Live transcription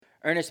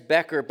Ernest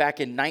Becker, back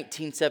in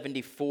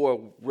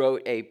 1974,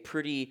 wrote a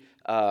pretty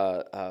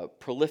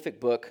prolific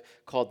book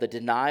called The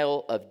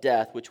Denial of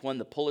Death, which won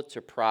the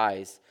Pulitzer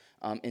Prize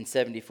in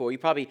 74. You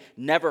probably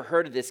never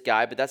heard of this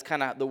guy, but that's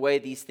kind of the way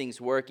these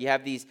things work. You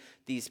have these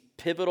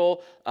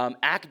pivotal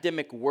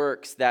academic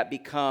works that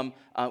become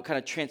kind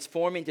of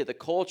transforming to the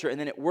culture, and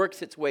then it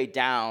works its way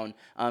down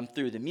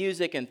through the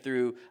music and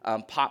through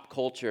pop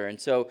culture. And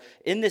so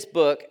in this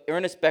book,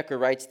 Ernest Becker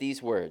writes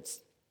these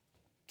words: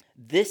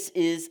 "This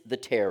is the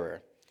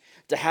terror,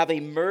 to have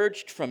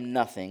emerged from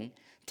nothing,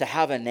 to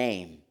have a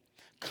name,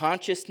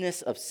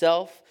 consciousness of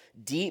self,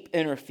 deep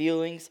inner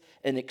feelings,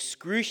 an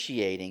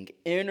excruciating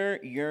inner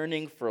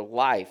yearning for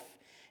life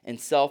and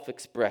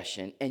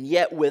self-expression, and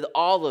yet with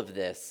all of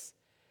this,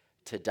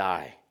 to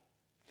die."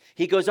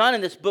 He goes on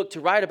in this book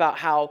to write about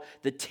how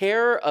the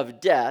terror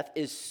of death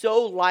is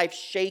so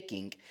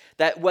life-shaking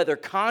that whether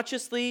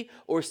consciously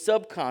or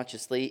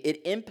subconsciously,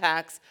 it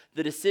impacts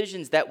the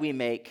decisions that we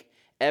make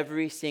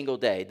every single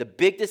day. The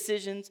big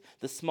decisions,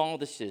 the small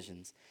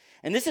decisions.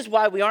 And this is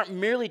why we aren't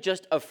merely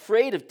just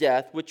afraid of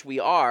death, which we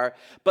are,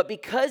 but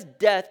because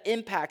death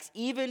impacts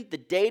even the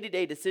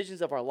day-to-day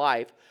decisions of our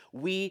life,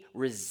 we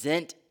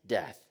resent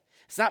death.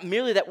 It's not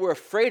merely that we're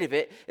afraid of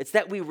it, it's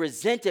that we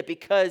resent it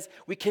because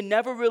we can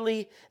never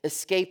really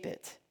escape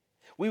it.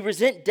 We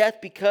resent death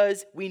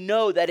because we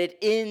know that it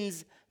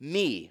ends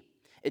me.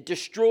 It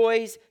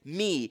destroys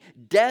me.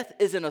 Death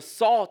is an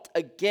assault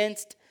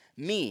against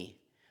me.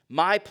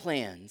 My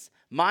plans,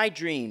 my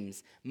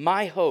dreams,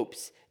 my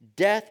hopes.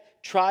 Death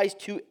tries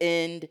to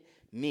end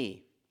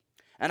me.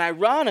 And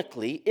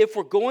ironically, if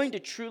we're going to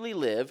truly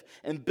live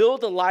and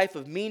build a life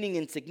of meaning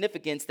and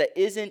significance that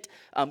isn't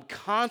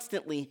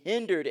constantly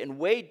hindered and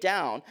weighed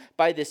down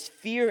by this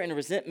fear and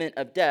resentment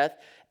of death,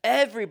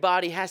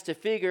 everybody has to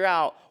figure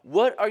out,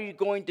 what are you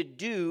going to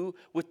do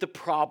with the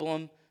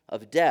problem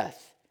of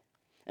death?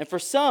 And for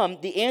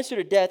some, the answer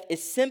to death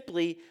is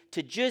simply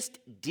to just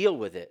deal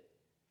with it.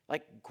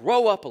 Like,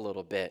 grow up a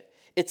little bit.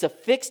 It's a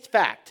fixed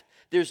fact.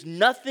 There's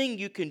nothing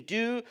you can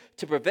do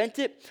to prevent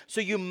it, so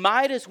you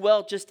might as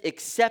well just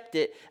accept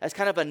it as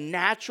kind of a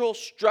natural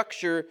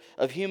structure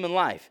of human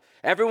life.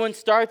 Everyone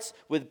starts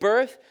with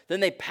birth, then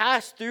they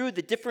pass through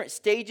the different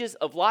stages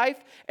of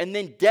life, and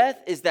then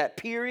death is that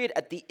period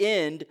at the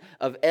end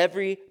of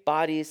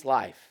everybody's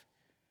life.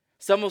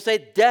 Some will say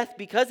death,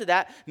 because of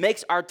that,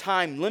 makes our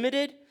time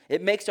limited.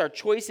 It makes our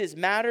choices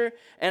matter.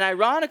 And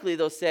ironically,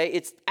 they'll say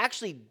it's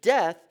actually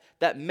death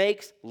that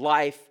makes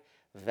life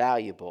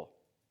valuable.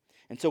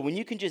 And so when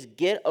you can just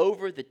get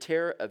over the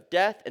terror of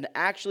death and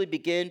actually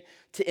begin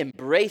to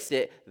embrace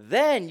it,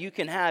 then you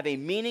can have a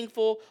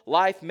meaningful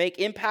life, make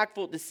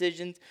impactful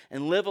decisions,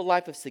 and live a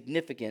life of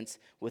significance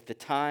with the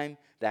time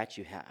that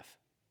you have.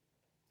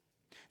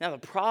 Now, the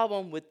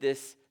problem with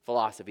this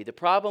philosophy, the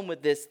problem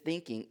with this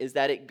thinking is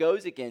that it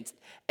goes against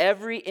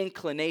every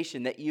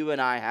inclination that you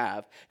and I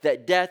have,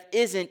 that death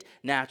isn't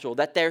natural,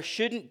 that there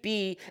shouldn't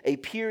be a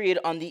period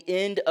on the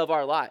end of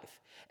our life.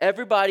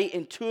 Everybody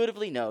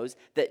intuitively knows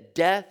that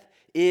death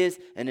is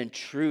an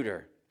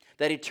intruder,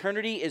 that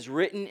eternity is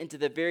written into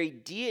the very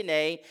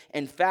DNA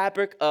and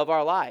fabric of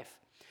our life.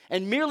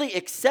 And merely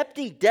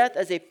accepting death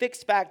as a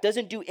fixed fact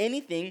doesn't do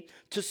anything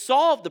to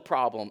solve the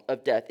problem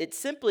of death. It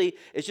simply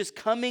is just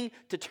coming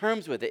to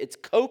terms with it. It's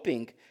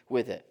coping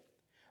with it.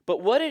 But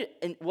what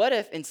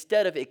if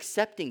instead of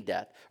accepting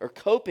death or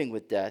coping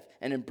with death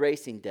and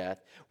embracing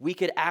death, we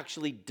could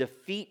actually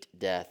defeat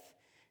death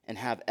and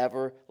have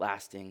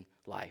everlasting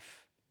life?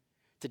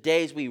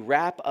 Today, as we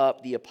wrap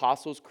up the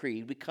Apostles'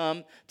 Creed, we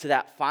come to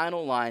that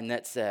final line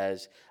that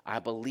says, "I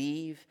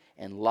believe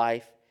in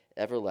life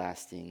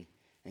everlasting.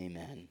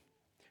 Amen."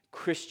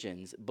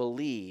 Christians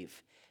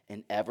believe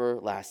in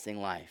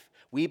everlasting life.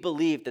 We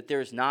believe that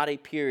there is not a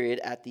period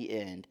at the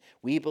end.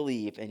 We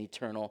believe in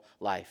eternal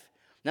life.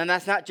 Now,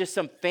 that's not just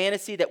some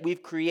fantasy that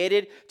we've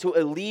created to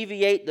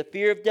alleviate the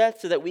fear of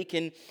death so that we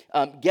can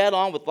get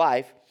on with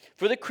life.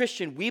 For the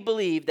Christian, we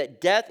believe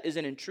that death is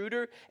an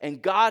intruder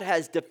and God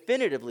has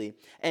definitively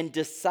and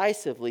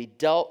decisively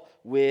dealt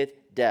with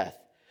death.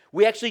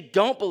 We actually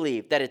don't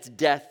believe that it's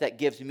death that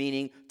gives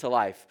meaning to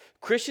life.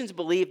 Christians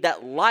believe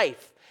that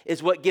life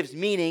is what gives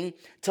meaning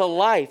to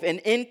life. And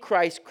in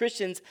Christ,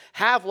 Christians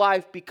have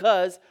life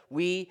because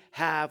we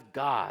have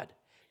God.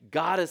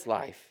 God is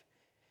life.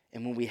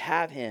 And when we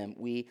have Him,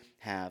 we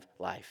have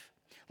life.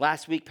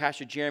 Last week,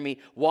 Pastor Jeremy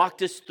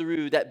walked us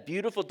through that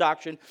beautiful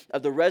doctrine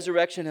of the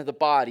resurrection of the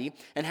body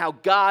and how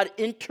God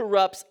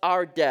interrupts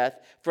our death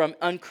from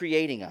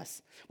uncreating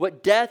us.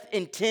 What death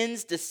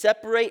intends to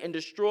separate and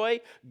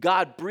destroy,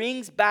 God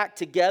brings back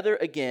together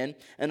again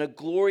in a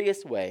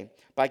glorious way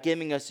by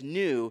giving us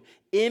new,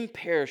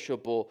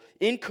 imperishable,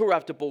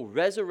 incorruptible,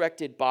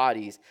 resurrected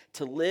bodies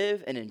to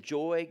live and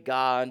enjoy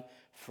God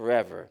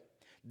forever.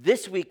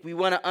 This week, we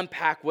want to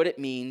unpack what it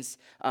means,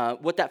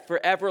 what that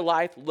forever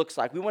life looks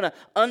like. We want to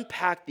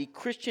unpack the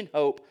Christian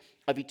hope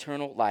of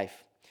eternal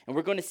life. And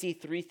we're going to see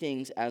three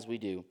things as we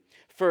do.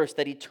 First,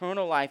 that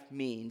eternal life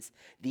means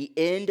the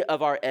end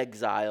of our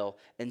exile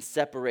and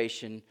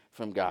separation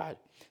from God.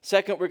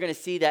 Second, we're going to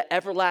see that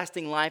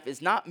everlasting life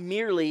is not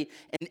merely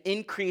an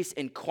increase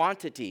in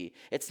quantity.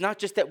 It's not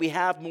just that we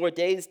have more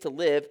days to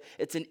live.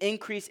 It's an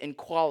increase in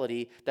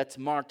quality that's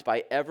marked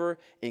by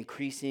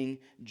ever-increasing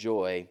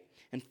joy.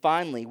 And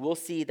finally, we'll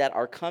see that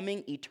our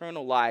coming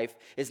eternal life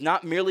is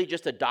not merely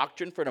just a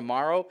doctrine for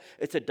tomorrow.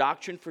 It's a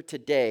doctrine for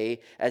today,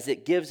 as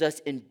it gives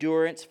us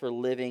endurance for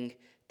living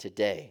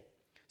today.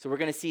 So we're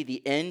going to see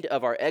the end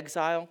of our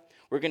exile.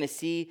 We're going to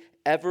see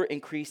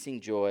ever-increasing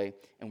joy,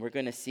 and we're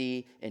going to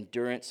see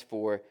endurance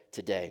for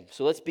today.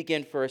 So let's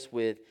begin first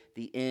with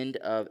the end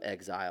of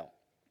exile.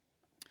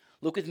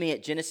 Look with me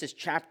at Genesis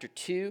chapter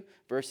 2,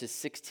 verses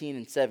 16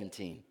 and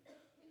 17.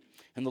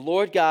 And the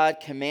Lord God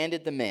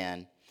commanded the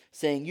man,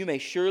 saying, "You may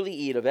surely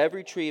eat of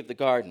every tree of the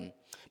garden,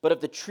 but of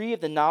the tree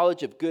of the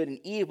knowledge of good and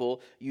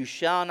evil you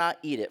shall not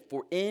eat it,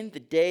 for in the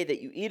day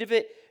that you eat of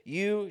it,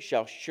 you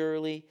shall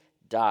surely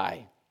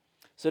die."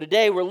 So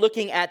today we're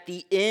looking at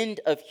the end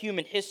of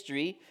human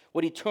history,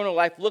 what eternal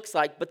life looks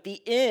like, but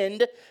the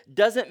end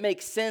doesn't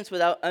make sense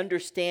without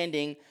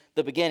understanding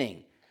the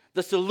beginning.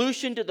 The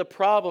solution to the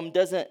problem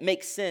doesn't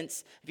make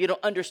sense if you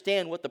don't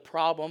understand what the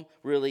problem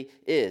really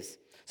is.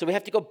 So we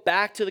have to go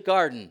back to the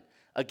garden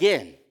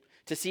again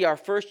to see our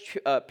first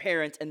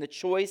parents and the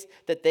choice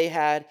that they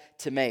had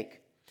to make.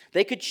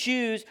 They could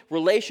choose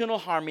relational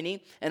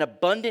harmony and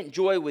abundant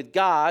joy with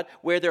God,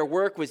 where their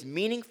work was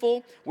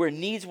meaningful, where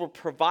needs were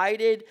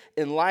provided,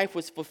 and life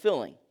was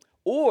fulfilling.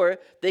 Or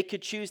they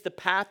could choose the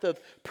path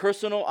of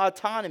personal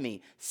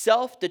autonomy,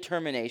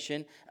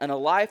 self-determination, and a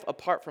life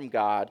apart from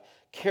God,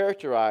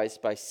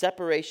 characterized by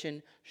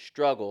separation,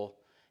 struggle,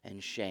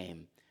 and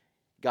shame.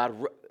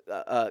 God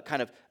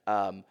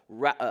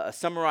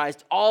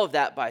summarized all of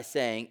that by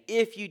saying,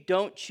 "If you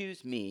don't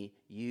choose me,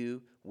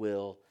 you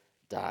will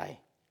die."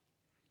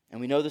 And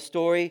we know the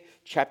story.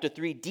 Chapter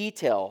 3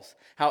 details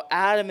how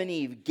Adam and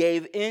Eve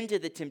gave in to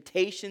the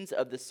temptations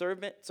of the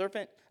serpent.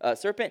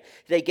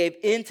 They gave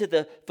in to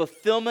the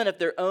fulfillment of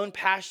their own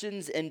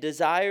passions and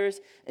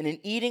desires. And in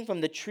eating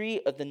from the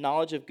tree of the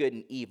knowledge of good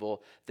and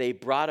evil, they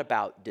brought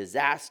about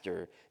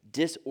disaster,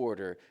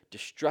 disorder,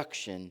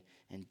 destruction,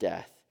 and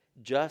death,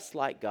 just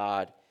like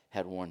God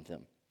had warned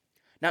them.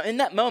 Now, in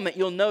that moment,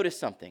 you'll notice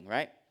something,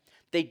 right?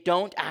 They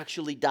don't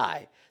actually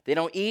die. They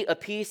don't eat a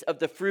piece of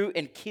the fruit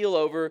and keel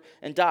over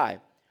and die.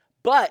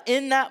 But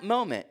in that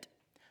moment,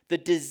 the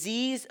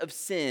disease of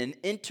sin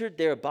entered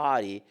their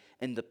body,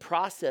 and the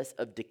process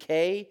of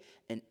decay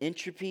and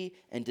entropy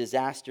and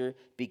disaster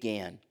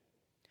began.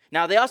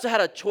 Now, they also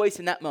had a choice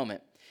in that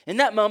moment. In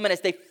that moment,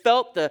 as they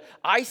felt the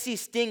icy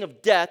sting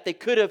of death, they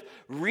could have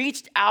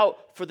reached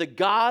out for the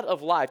God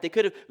of life. They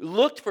could have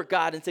looked for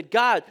God and said,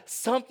 "God,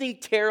 something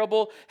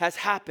terrible has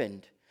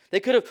happened."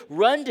 They could have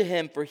run to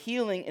him for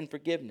healing and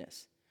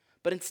forgiveness.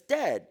 But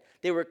instead,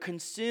 they were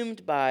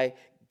consumed by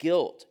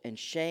guilt and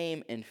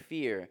shame and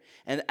fear.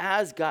 And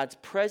as God's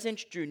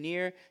presence drew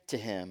near to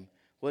him,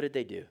 what did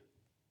they do?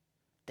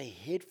 They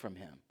hid from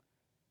him,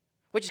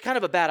 which is kind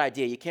of a bad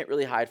idea. You can't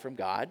really hide from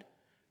God,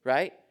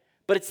 right?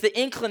 But it's the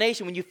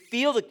inclination. When you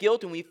feel the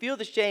guilt and when you feel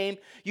the shame,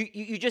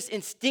 you just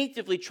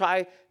instinctively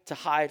try to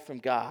hide from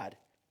God.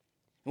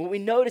 And what we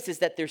notice is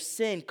that their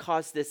sin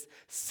caused this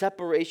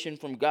separation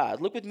from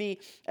God. Look with me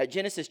at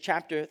Genesis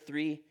chapter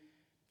 3,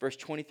 verse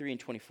 23 and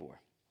 24.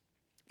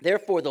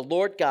 Therefore, the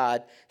Lord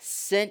God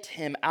sent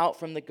him out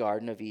from the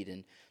Garden of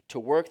Eden to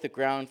work the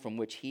ground from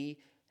which he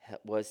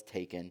was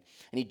taken.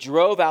 And he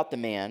drove out the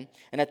man,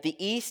 and at the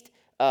east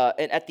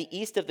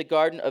of the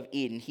Garden of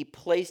Eden, he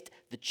placed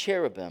the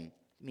cherubim,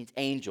 it means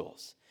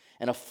angels,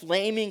 and a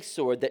flaming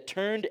sword that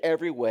turned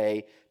every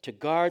way to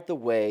guard the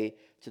way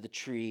to the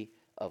tree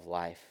of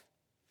life.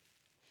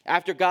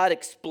 After God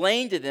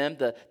explained to them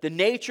the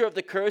nature of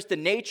the curse, the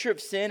nature of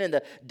sin, and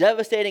the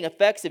devastating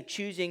effects of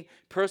choosing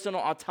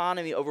personal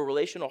autonomy over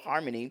relational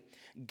harmony,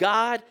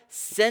 God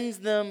sends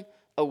them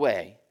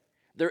away.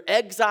 They're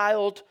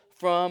exiled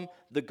from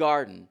the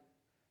garden.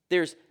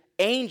 There's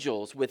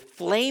angels with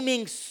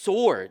flaming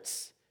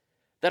swords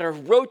that are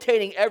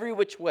rotating every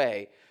which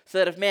way, so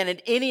that if man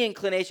had any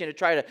inclination to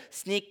try to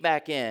sneak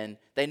back in,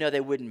 they know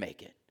they wouldn't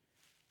make it.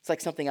 It's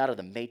like something out of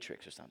the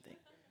Matrix or something.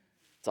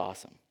 It's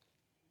awesome.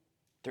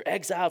 They're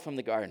exiled from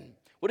the garden.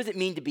 What does it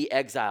mean to be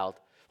exiled?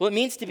 Well, it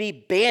means to be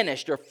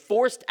banished or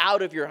forced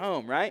out of your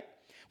home, right?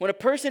 When a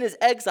person is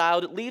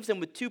exiled, it leaves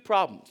them with two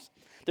problems.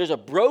 There's a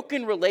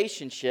broken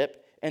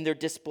relationship and they're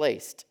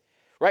displaced,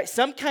 right?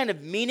 Some kind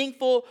of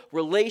meaningful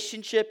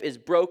relationship is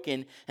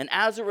broken, and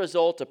as a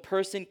result, a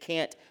person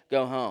can't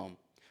go home.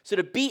 So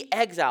to be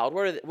exiled,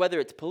 whether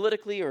it's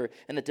politically or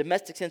in a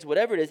domestic sense,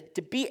 whatever it is,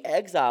 to be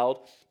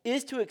exiled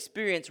is to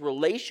experience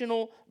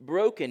relational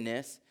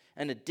brokenness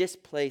and a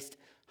displaced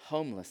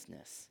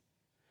homelessness.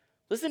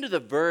 Listen to the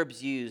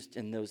verbs used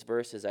in those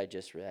verses I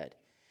just read. It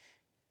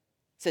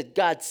said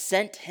God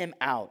sent him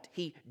out.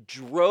 He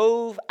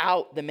drove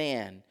out the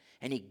man,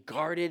 and he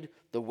guarded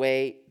the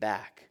way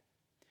back.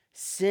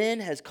 Sin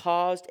has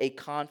caused a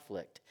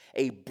conflict,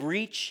 a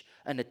breach,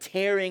 and a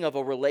tearing of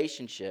a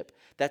relationship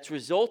that's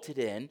resulted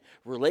in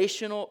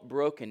relational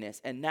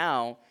brokenness, and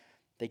now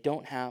they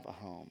don't have a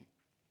home.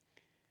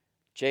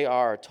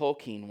 J.R.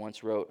 Tolkien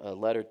once wrote a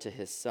letter to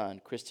his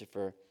son,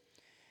 Christopher,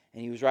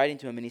 and he was writing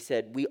to him, and he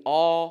said, "We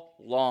all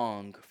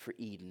long for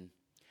Eden,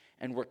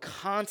 and we're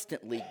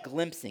constantly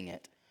glimpsing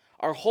it.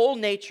 Our whole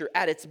nature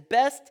at its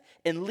best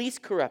and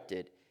least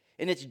corrupted,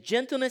 in its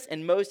gentleness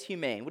and most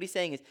humane." What he's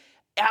saying is,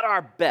 at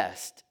our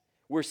best,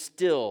 we're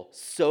still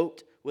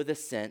soaked with a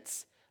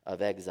sense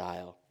of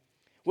exile.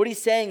 What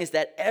he's saying is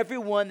that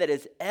everyone that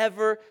has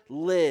ever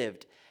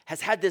lived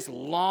has had this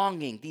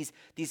longing,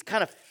 these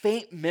kind of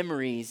faint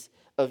memories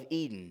of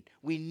Eden.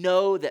 We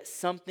know that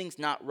something's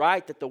not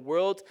right, that the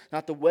world's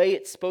not the way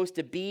it's supposed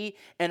to be,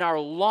 and our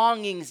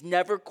longings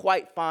never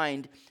quite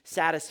find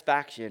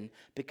satisfaction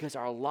because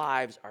our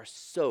lives are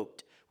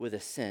soaked with a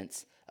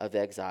sense of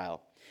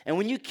exile. And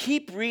when you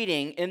keep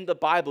reading in the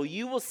Bible,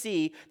 you will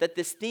see that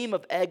this theme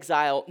of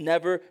exile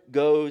never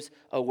goes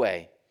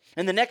away.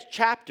 In the next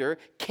chapter,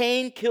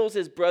 Cain kills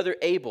his brother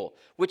Abel,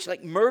 which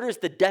murders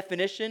the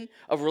definition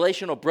of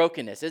relational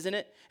brokenness, isn't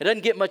it? It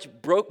doesn't get much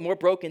more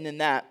broken than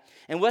that.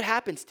 And what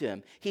happens to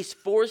him? He's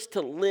forced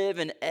to live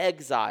in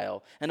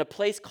exile in a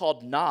place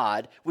called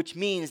Nod, which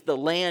means the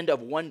land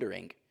of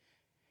wandering.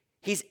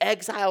 He's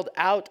exiled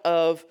out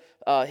of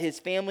his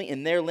family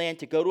and their land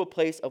to go to a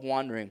place of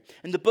wandering.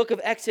 In the book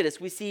of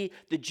Exodus, we see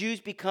the Jews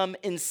become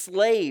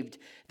enslaved.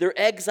 They're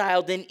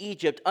exiled in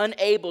Egypt,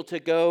 unable to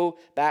go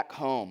back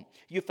home.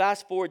 You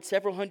fast forward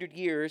several hundred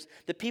years,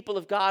 the people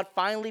of God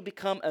finally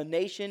become a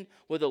nation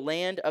with a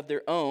land of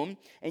their own.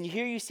 And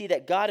here you see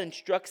that God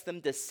instructs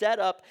them to set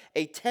up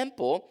a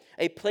temple,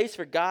 a place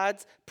for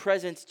God's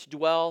presence to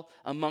dwell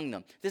among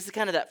them. This is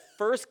kind of that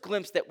first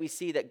glimpse that we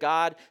see that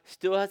God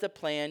still has a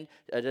plan,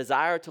 a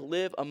desire to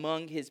live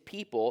among his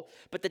people.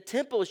 But the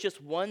temple is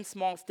just one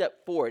small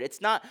step forward.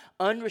 It's not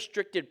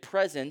unrestricted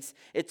presence.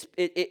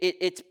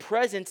 It's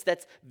presence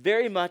that's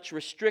very much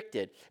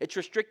restricted. It's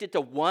restricted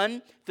to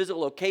one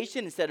physical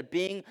location instead of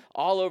being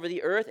all over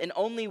the earth. And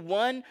only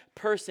one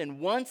person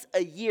once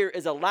a year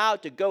is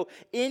allowed to go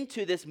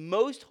into this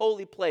most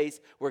holy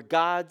place where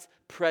God's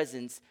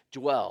presence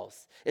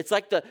dwells. It's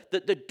like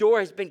the door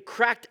has been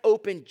cracked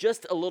open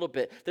just a little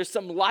bit. There's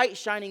some light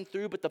shining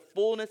through, but the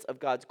fullness of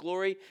God's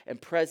glory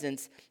and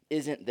presence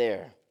isn't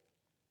there.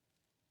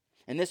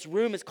 And this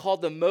room is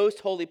called the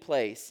most holy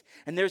place.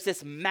 And there's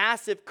this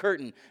massive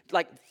curtain,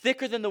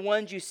 thicker than the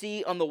ones you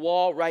see on the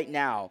wall right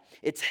now.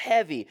 It's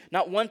heavy.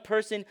 Not one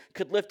person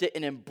could lift it.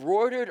 And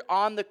embroidered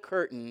on the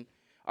curtain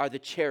are the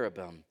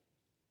cherubim.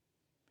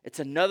 It's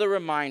another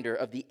reminder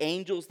of the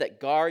angels that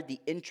guard the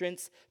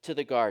entrance to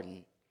the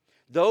garden.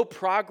 Though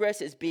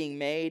progress is being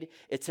made,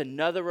 it's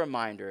another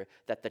reminder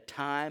that the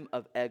time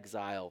of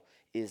exile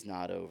is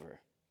not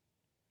over.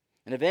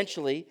 And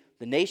eventually,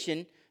 the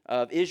nation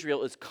of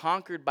Israel is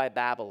conquered by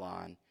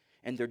Babylon,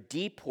 and they're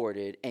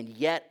deported, and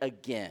yet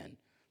again,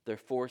 they're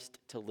forced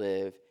to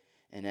live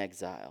in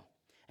exile.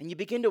 And you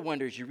begin to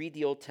wonder as you read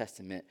the Old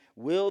Testament,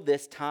 will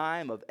this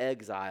time of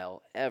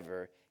exile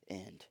ever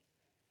end?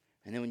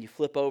 And then when you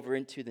flip over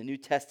into the New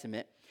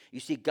Testament, you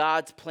see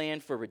God's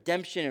plan for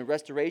redemption and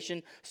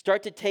restoration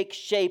start to take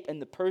shape in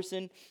the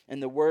person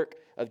and the work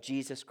of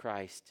Jesus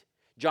Christ.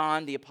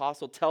 John, the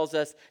apostle, tells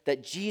us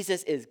that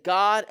Jesus is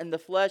God in the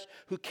flesh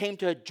who came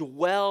to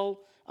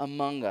dwell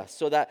among us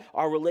so that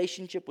our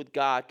relationship with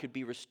God could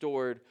be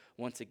restored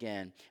once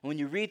again. And when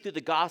you read through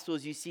the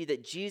Gospels, you see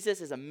that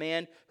Jesus is a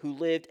man who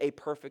lived a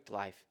perfect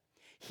life.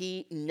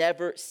 He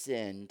never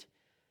sinned.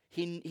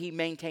 He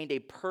maintained a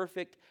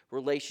perfect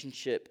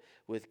relationship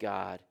with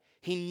God.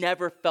 He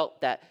never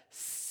felt that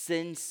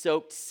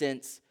sin-soaked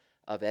sense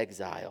of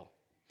exile.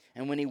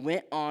 And when he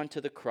went on to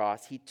the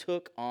cross, he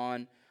took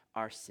on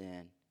our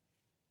sin.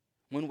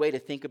 One way to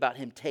think about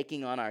him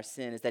taking on our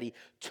sin is that he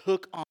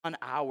took on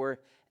our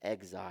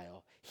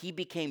exile. He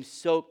became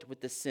soaked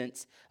with the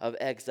sense of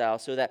exile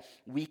so that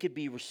we could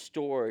be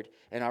restored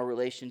in our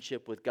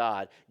relationship with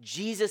God.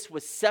 Jesus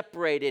was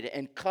separated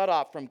and cut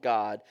off from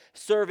God,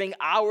 serving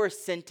our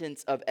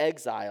sentence of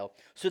exile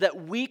so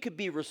that we could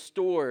be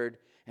restored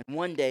and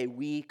one day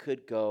we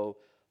could go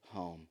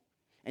home.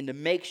 And to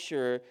make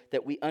sure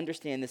that we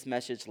understand this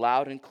message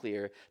loud and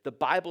clear, the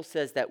Bible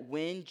says that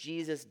when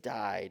Jesus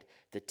died,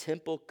 the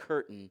temple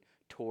curtain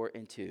tore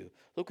in two.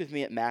 Look with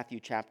me at Matthew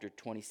chapter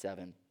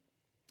 27.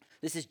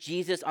 This is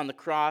Jesus on the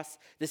cross.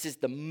 This is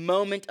the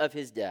moment of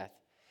his death.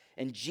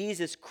 And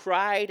Jesus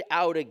cried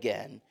out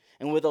again,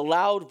 and with a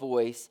loud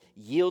voice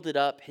yielded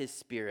up his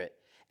spirit.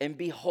 And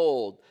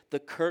behold, the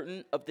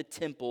curtain of the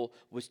temple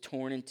was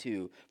torn in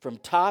two, from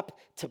top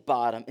to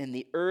bottom, and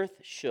the earth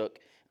shook,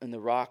 and the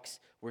rocks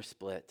were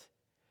split.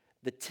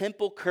 The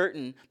temple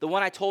curtain, the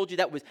one I told you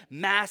that was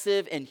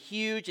massive and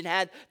huge and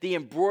had the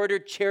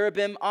embroidered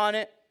cherubim on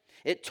it,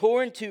 It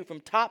tore in two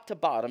from top to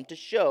bottom to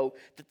show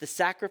that the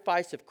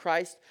sacrifice of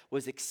Christ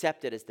was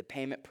accepted as the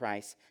payment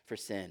price for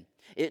sin.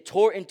 It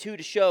tore in two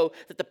to show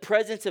that the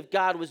presence of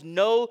God was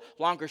no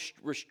longer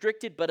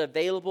restricted but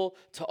available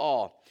to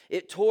all.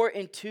 It tore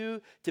in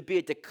two to be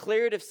a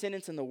declarative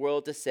sentence in the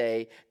world to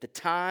say the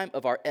time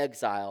of our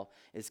exile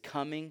is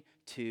coming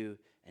to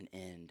an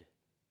end.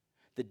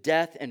 The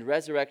death and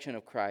resurrection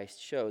of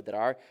Christ showed that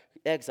our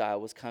exile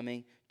was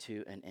coming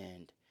to an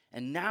end.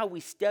 And now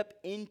we step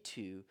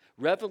into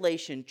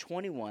Revelation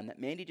 21 that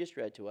Mandy just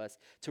read to us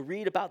to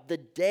read about the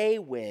day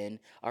when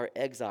our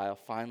exile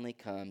finally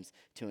comes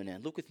to an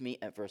end. Look with me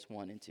at verse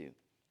 1 and 2.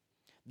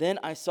 Then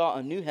I saw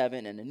a new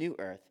heaven and a new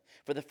earth,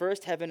 for the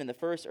first heaven and the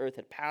first earth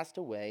had passed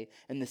away,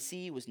 and the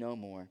sea was no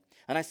more.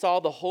 And I saw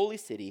the holy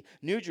city,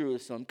 New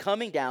Jerusalem,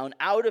 coming down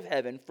out of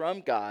heaven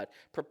from God,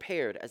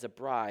 prepared as a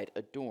bride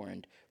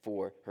adorned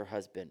for her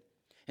husband.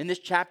 In this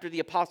chapter, the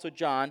Apostle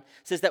John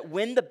says that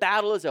when the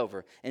battle is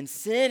over and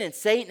sin and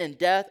Satan and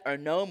death are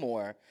no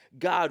more,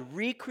 God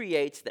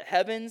recreates the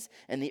heavens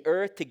and the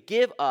earth to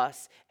give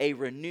us a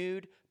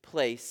renewed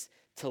place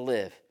to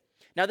live.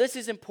 Now, this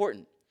is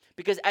important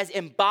because as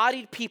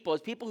embodied people,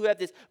 as people who have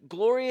this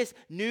glorious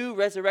new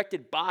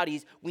resurrected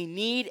bodies, we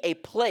need a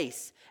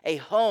place, a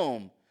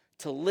home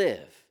to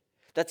live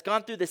that's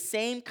gone through the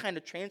same kind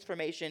of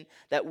transformation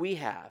that we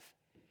have.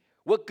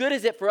 What good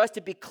is it for us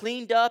to be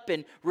cleaned up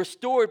and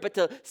restored, but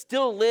to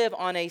still live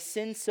on a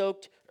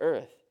sin-soaked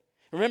earth?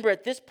 Remember,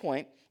 at this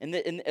point in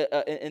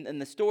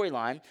the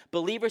storyline,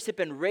 believers have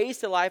been raised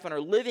to life and are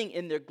living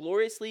in their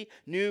gloriously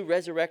new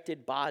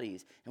resurrected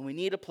bodies, and we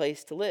need a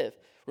place to live.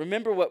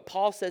 Remember what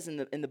Paul says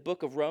in the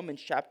book of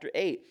Romans chapter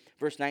 8,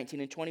 verse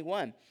 19 and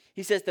 21.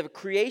 He says, the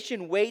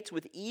creation waits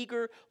with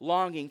eager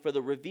longing for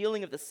the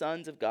revealing of the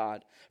sons of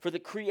God. For the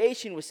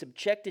creation was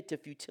subjected to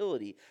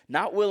futility,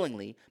 not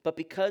willingly, but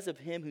because of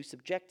him who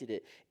subjected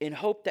it, in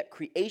hope that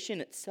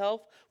creation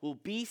itself will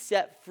be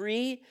set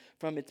free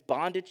from its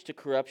bondage to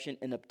corruption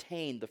and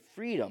obtain the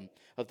freedom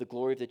of the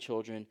glory of the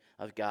children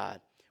of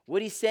God.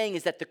 What he's saying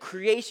is that the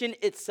creation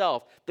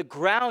itself, the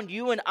ground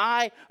you and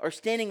I are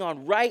standing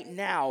on right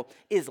now,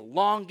 is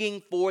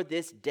longing for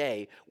this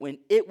day when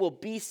it will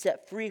be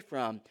set free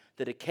from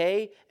the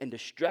decay and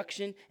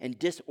destruction and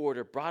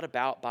disorder brought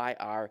about by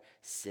our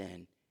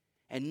sin.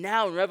 And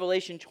now in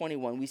Revelation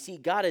 21, we see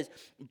God is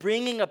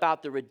bringing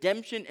about the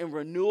redemption and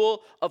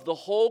renewal of the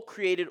whole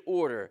created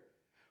order.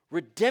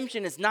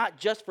 Redemption is not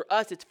just for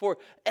us, it's for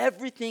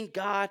everything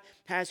God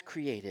has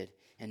created.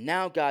 And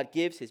now God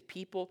gives his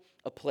people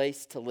a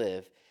place to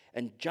live.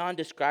 And John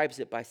describes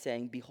it by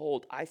saying,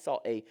 behold, I saw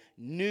a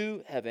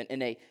new heaven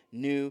and a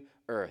new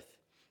earth.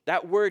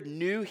 That word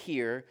new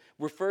here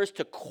refers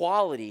to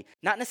quality,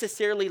 not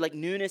necessarily like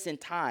newness in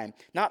time,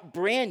 not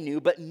brand new,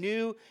 but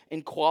new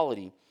in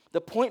quality. The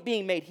point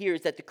being made here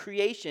is that the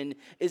creation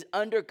is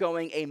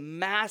undergoing a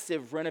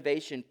massive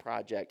renovation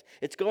project.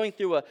 It's going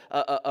through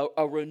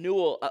a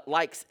renewal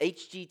like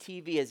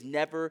HGTV has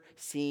never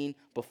seen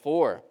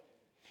before.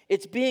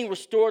 It's being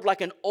restored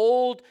like an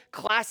old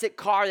classic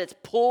car that's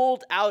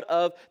pulled out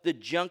of the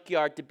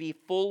junkyard to be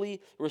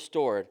fully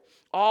restored.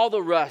 All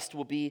the rust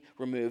will be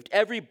removed.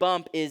 Every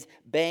bump is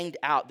banged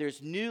out.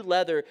 There's new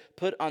leather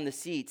put on the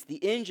seats.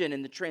 The engine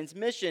and the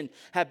transmission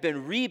have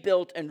been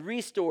rebuilt and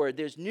restored.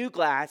 There's new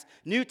glass,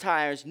 new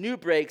tires, new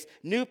brakes,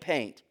 new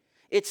paint.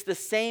 It's the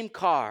same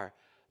car,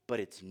 but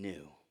it's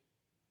new.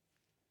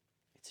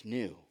 It's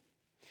new.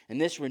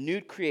 And this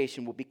renewed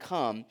creation will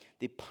become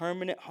the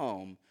permanent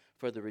home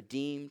for the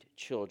redeemed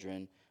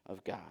children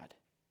of God.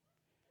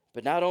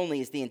 But not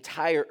only is the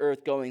entire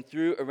earth going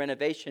through a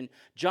renovation,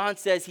 John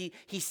says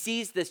he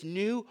sees this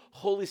new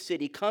holy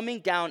city coming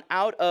down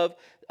out of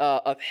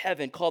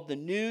heaven called the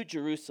New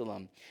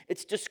Jerusalem.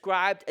 It's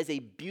described as a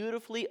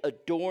beautifully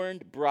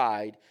adorned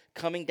bride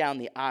coming down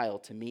the aisle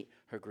to meet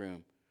her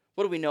groom.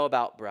 What do we know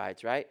about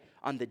brides, right?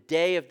 On the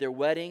day of their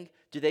wedding,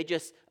 do they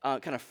just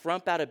kind of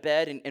frump out of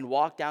bed and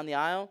walk down the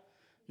aisle?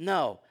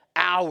 No,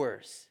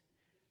 hours.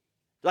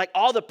 Like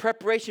all the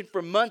preparation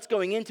for months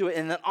going into it.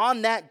 And then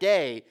on that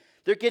day,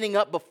 they're getting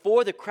up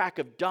before the crack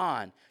of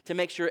dawn to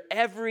make sure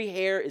every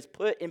hair is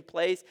put in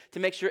place, to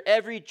make sure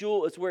every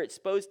jewel is where it's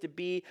supposed to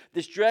be.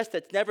 This dress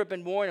that's never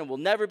been worn and will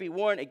never be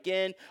worn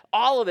again.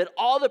 All of it,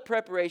 all the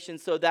preparation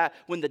so that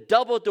when the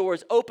double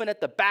doors open at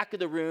the back of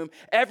the room,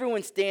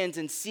 everyone stands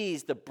and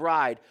sees the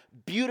bride,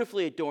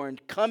 beautifully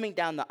adorned, coming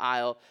down the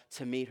aisle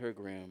to meet her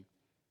groom.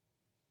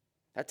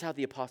 That's how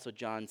the Apostle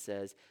John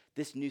says,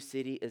 this new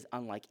city is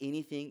unlike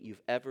anything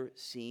you've ever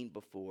seen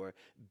before,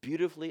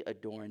 beautifully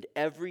adorned,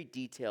 every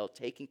detail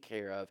taken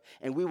care of.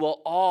 And we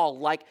will all,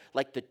 like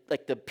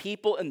the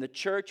people in the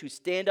church who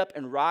stand up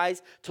and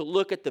rise to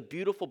look at the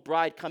beautiful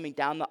bride coming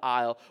down the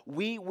aisle,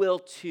 we will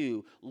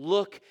too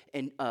look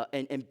and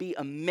be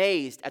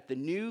amazed at the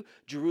new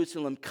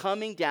Jerusalem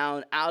coming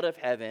down out of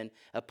heaven,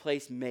 a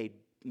place made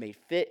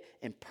fit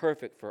and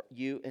perfect for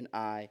you and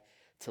I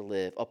to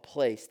live, a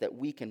place that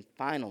we can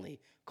finally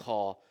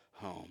call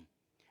home.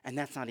 And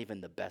that's not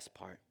even the best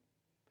part.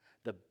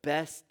 The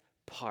best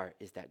part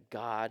is that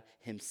God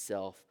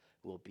himself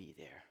will be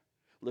there.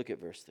 Look at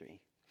verse 3.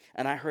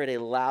 And I heard a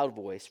loud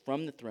voice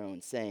from the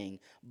throne saying,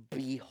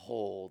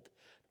 "Behold,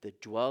 the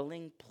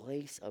dwelling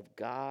place of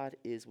God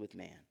is with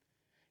man.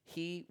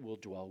 He will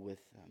dwell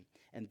with them,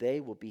 and they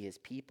will be his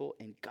people,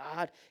 and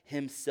God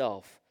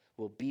himself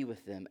will be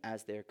with them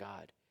as their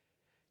God."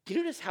 Do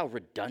you notice how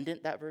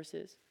redundant that verse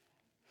is?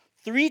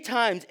 3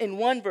 times in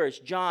one verse,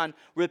 John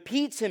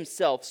repeats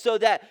himself so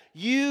that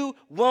you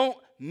won't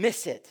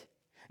miss it.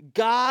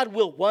 God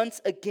will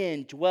once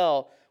again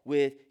dwell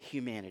with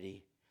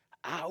humanity.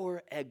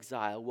 Our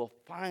exile will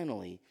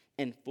finally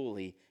and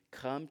fully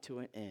come to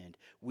an end.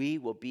 We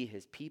will be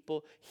his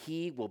people.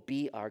 He will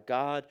be our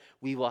God.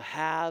 We will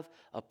have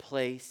a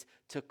place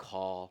to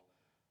call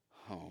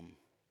home,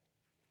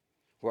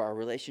 where our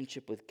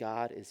relationship with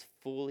God is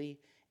fully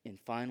and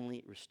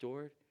finally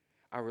restored.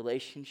 Our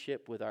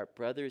relationship with our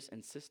brothers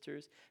and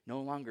sisters no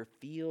longer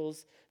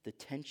feels the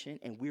tension,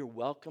 and we're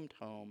welcomed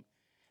home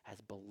as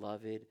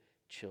beloved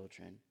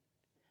children.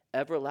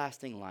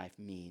 Everlasting life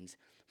means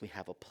we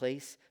have a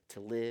place to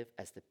live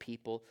as the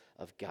people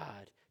of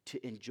God,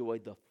 to enjoy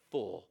the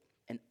full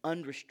and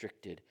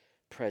unrestricted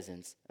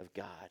presence of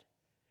God.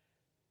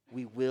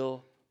 We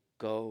will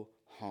go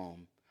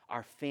home.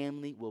 Our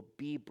family will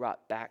be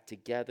brought back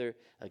together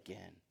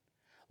again.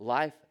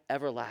 Life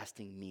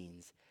everlasting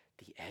means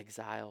the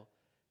exile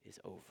is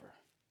over.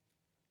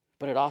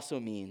 But it also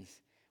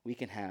means we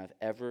can have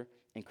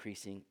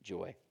ever-increasing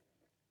joy.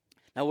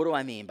 Now, what do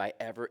I mean by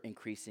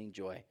ever-increasing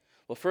joy?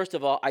 Well, first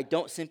of all, I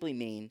don't simply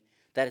mean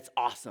that it's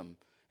awesome.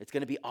 It's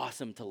going to be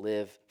awesome to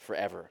live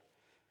forever.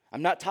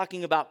 I'm not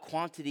talking about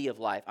quantity of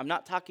life. I'm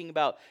not talking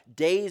about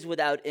days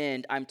without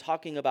end. I'm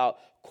talking about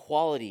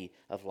quality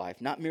of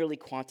life, not merely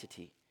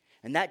quantity.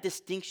 And that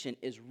distinction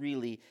is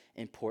really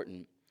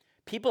important.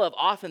 People have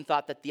often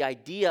thought that the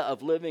idea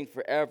of living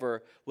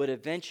forever would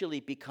eventually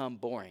become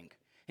boring.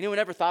 Anyone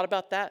ever thought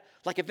about that?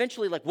 Like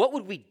eventually, like what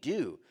would we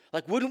do?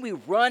 Like wouldn't we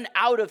run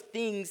out of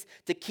things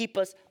to keep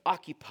us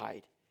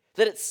occupied?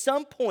 That at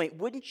some point,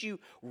 wouldn't you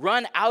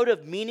run out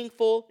of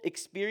meaningful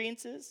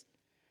experiences?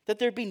 That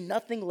there'd be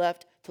nothing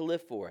left to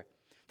live for.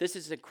 This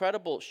is an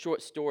incredible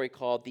short story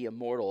called The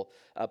Immortal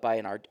by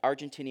an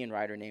Argentinian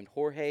writer named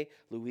Jorge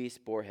Luis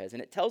Borges.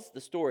 And it tells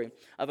the story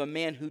of a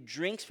man who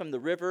drinks from the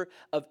river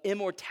of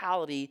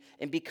immortality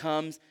and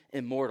becomes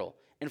immortal.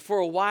 And for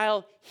a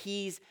while,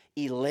 he's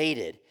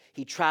elated.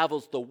 He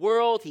travels the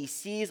world. He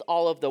sees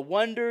all of the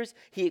wonders.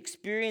 He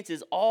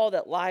experiences all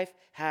that life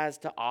has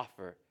to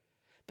offer.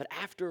 But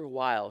after a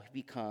while, he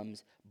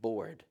becomes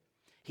bored.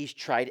 He's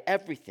tried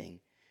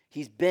everything.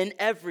 He's been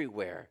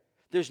everywhere.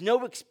 There's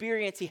no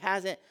experience he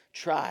hasn't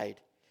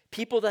tried.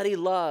 People that he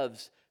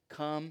loves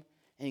come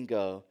and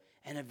go.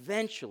 And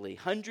eventually,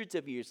 hundreds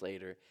of years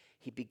later,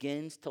 he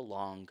begins to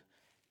long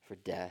for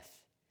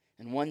death.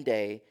 And one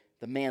day,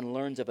 the man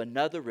learns of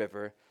another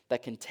river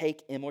that can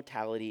take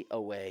immortality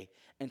away.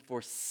 And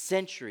for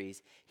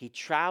centuries, he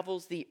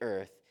travels the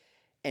earth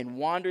and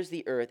wanders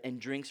the earth and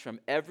drinks from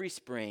every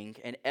spring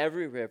and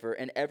every river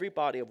and every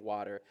body of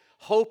water,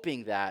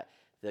 hoping that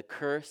the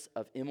curse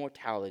of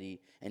immortality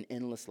and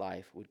endless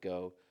life would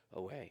go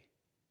away.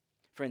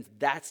 Friends,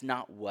 that's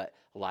not what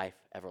life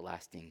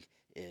everlasting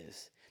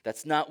is.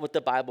 That's not what the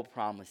Bible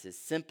promises,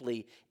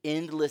 simply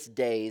endless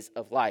days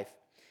of life.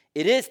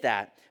 It is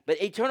that,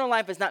 but eternal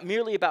life is not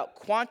merely about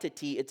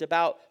quantity, it's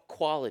about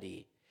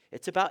quality.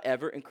 It's about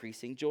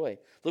ever-increasing joy.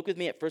 Look with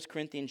me at 1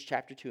 Corinthians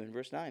chapter 2 and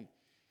verse 9.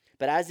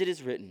 But as it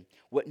is written,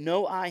 what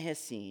no eye has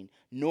seen,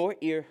 nor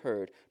ear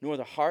heard, nor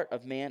the heart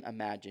of man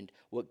imagined,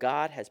 what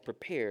God has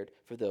prepared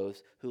for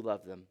those who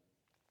love them.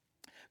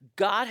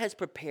 God has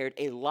prepared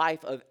a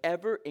life of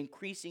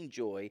ever-increasing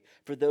joy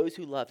for those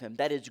who love him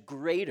that is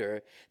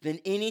greater than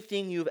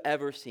anything you've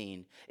ever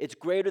seen. It's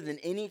greater than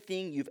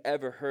anything you've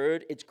ever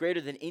heard. It's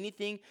greater than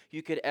anything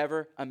you could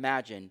ever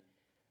imagine.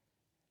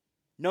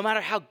 No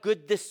matter how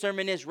good this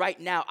sermon is right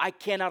now, I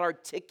cannot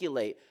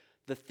articulate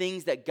the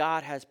things that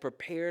God has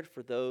prepared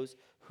for those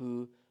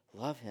who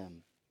love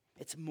him.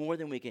 It's more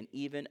than we can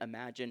even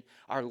imagine.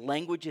 Our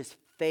languages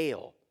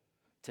fail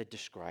to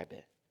describe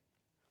it.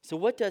 So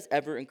what does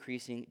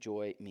ever-increasing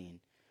joy mean?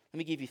 Let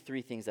me give you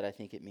 3 things that I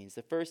think it means.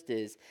 The first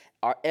is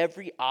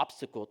every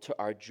obstacle to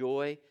our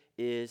joy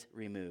is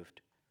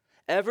removed.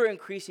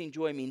 Ever-increasing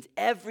joy means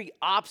every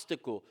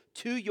obstacle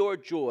to your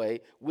joy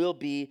will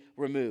be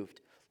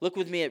removed. Look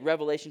with me at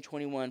Revelation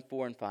 21,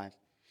 4 and 5.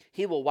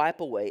 He will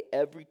wipe away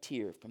every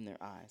tear from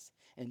their eyes,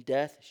 and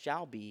death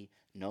shall be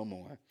no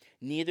more.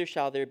 Neither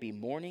shall there be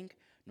mourning,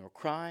 nor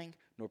crying,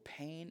 nor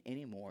pain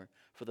anymore,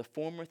 for the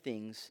former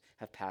things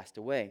have passed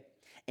away.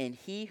 And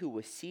he who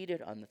was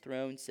seated on the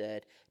throne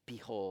said,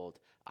 Behold,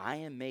 I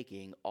am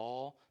making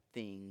all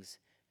things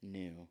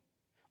new.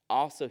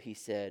 Also he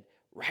said,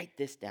 Write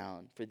this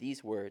down, for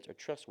these words are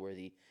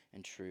trustworthy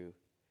and true.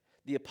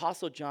 The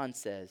Apostle John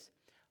says,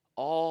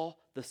 all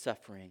the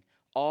suffering,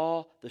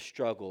 all the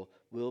struggle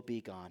will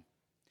be gone.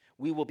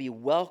 We will be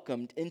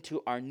welcomed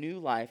into our new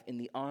life in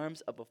the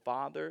arms of a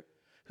Father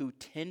who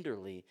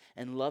tenderly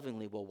and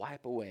lovingly will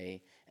wipe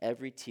away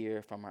every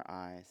tear from our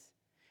eyes.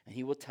 And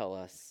he will tell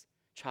us,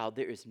 child,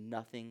 there is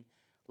nothing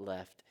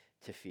left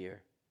to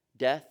fear.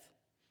 Death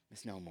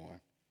is no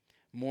more.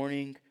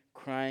 Mourning,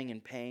 crying,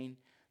 and pain,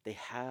 they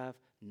have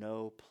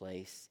no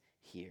place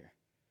here.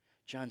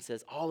 John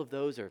says all of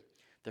those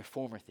they're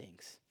former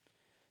things.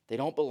 They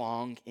don't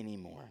belong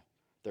anymore.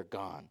 They're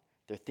gone.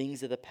 They're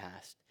things of the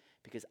past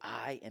because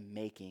I am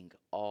making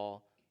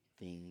all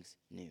things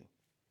new.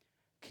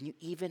 Can you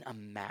even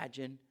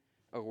imagine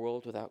a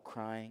world without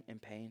crying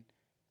and pain?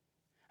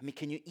 I mean,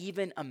 can you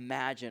even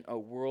imagine a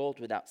world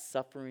without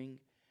suffering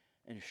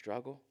and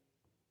struggle?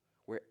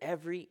 Where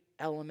every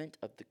element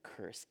of the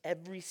curse,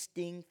 every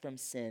sting from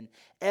sin,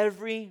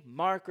 every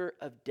marker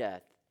of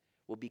death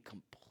will be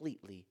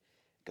completely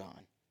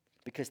gone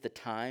because the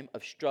time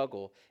of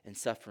struggle and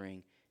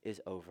suffering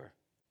is over.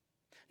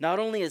 Not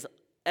only is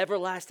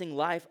everlasting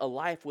life a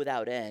life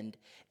without end,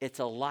 it's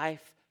a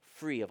life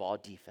free of all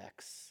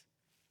defects.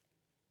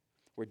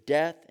 Where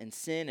death and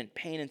sin and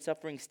pain and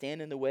suffering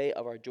stand in the way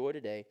of our joy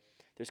today,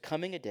 there's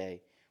coming a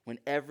day when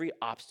every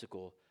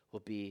obstacle will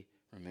be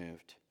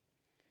removed.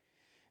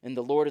 In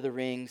The Lord of the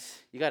Rings,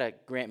 you got to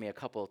grant me a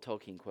couple of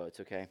Tolkien quotes,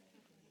 okay?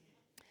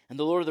 In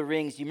The Lord of the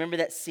Rings, do you remember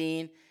that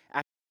scene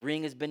after the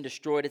ring has been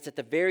destroyed? It's at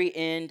the very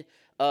end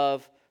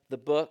of the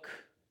book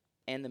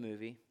and the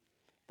movie.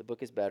 The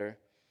book is better.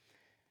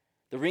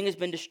 The ring has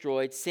been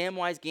destroyed.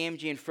 Samwise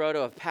Gamgee and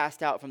Frodo have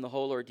passed out from the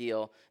whole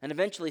ordeal. And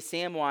eventually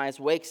Samwise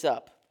wakes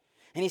up.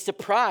 And he's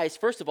surprised,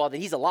 first of all, that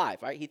he's alive,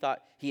 right? He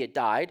thought he had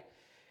died,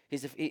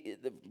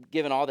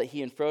 given all that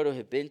he and Frodo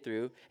have been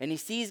through. And he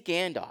sees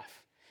Gandalf.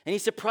 And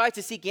he's surprised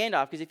to see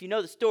Gandalf, because if you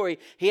know the story,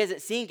 he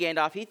hasn't seen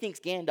Gandalf. He thinks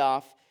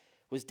Gandalf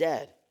was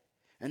dead.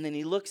 And then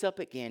he looks up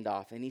at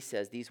Gandalf and he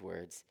says these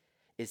words,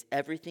 "Is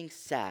everything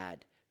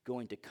sad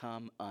going to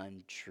come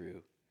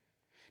untrue?"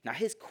 Now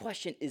his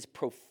question is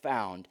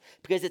profound,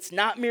 because it's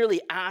not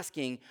merely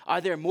asking,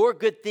 are there more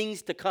good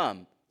things to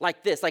come?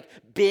 Like this, like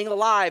being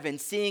alive and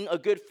seeing a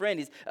good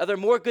friend. Are there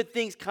more good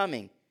things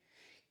coming?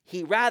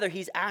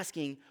 He's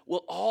asking,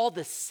 will all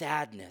the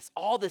sadness,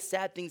 all the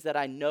sad things that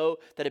I know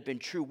that have been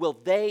true, will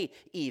they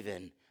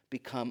even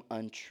become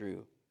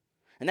untrue?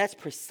 And that's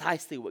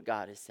precisely what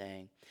God is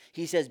saying.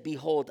 He says,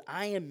 behold,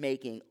 I am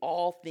making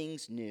all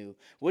things new.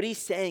 What he's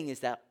saying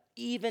is that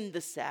even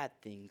the sad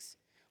things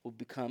will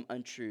become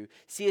untrue.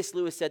 C.S.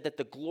 Lewis said that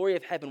the glory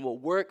of heaven will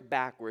work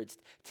backwards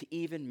to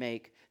even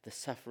make the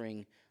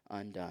suffering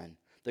undone.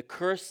 The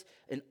curse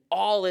and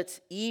all its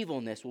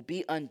evilness will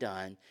be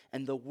undone,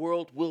 and the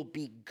world will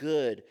be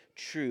good,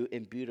 true,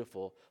 and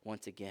beautiful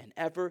once again.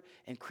 Ever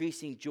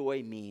increasing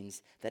joy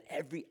means that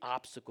every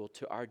obstacle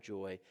to our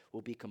joy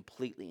will be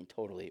completely and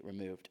totally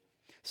removed.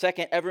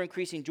 Second, ever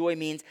increasing joy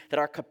means that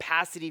our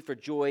capacity for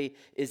joy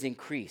is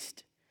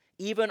increased.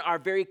 Even our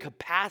very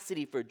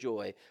capacity for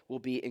joy will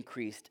be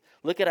increased.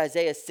 Look at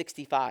Isaiah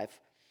 65,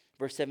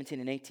 verse 17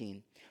 and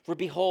 18. For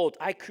behold,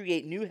 I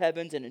create new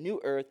heavens and a new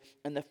earth,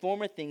 and the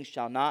former things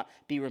shall not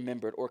be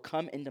remembered or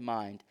come into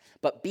mind.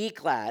 But be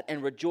glad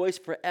and rejoice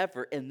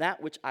forever in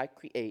that which I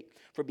create.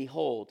 For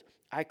behold,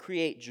 I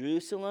create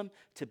Jerusalem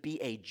to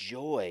be a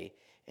joy,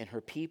 and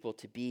her people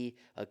to be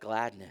a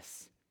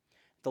gladness.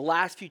 The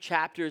last few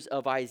chapters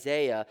of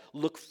Isaiah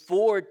look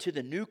forward to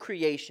the new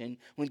creation,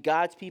 when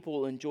God's people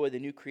will enjoy the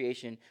new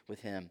creation with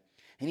him.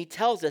 And he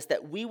tells us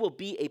that we will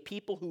be a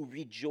people who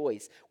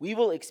rejoice. We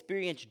will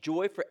experience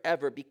joy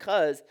forever,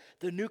 because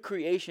the new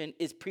creation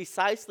is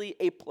precisely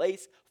a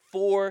place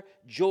for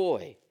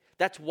joy.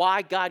 That's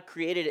why God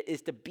created it,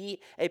 is to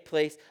be a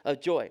place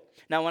of joy.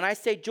 Now, when I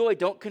say joy,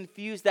 don't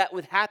confuse that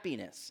with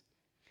happiness.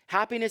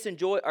 Happiness and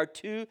joy are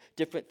two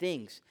different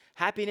things.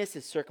 Happiness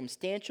is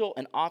circumstantial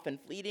and often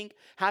fleeting.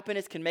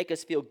 Happiness can make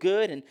us feel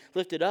good and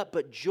lifted up,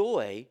 but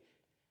joy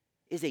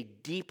is a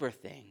deeper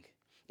thing.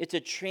 It's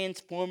a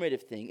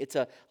transformative thing. It's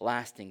a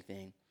lasting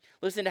thing.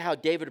 Listen to how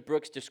David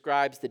Brooks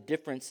describes the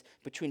difference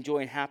between joy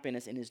and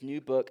happiness in his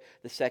new book,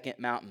 The Second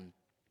Mountain.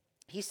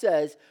 He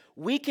says,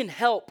 we can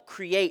help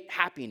create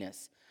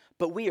happiness,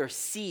 but we are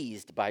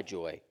seized by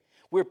joy.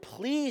 We're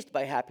pleased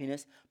by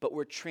happiness, but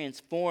we're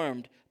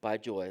transformed by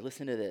joy.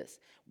 Listen to this.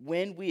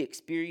 When we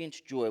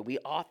experience joy, we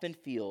often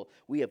feel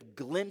we have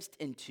glimpsed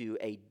into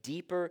a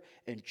deeper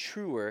and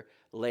truer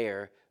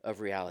layer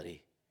of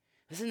reality.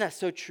 Isn't that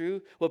so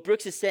true? What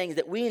Brooks is saying is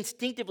that we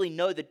instinctively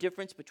know the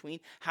difference between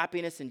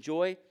happiness and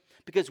joy,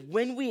 because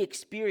when we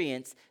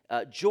experience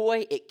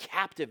joy, it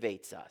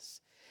captivates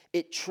us.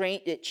 It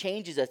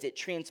changes us. It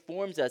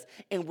transforms us.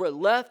 And we're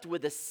left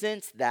with a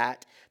sense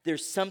that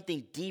there's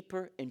something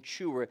deeper and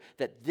truer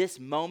that this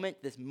moment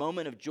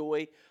of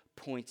joy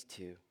points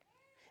to.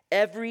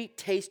 Every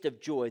taste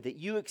of joy that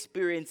you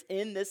experience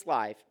in this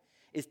life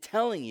is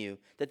telling you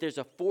that there's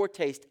a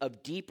foretaste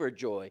of deeper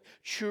joy,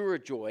 truer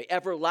joy,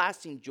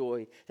 everlasting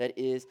joy that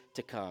is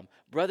to come.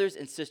 Brothers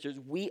and sisters,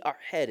 we are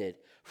headed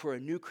for a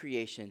new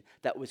creation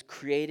that was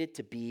created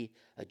to be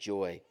a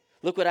joy.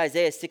 Look what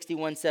Isaiah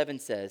 61:7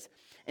 says.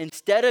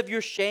 Instead of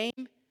your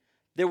shame,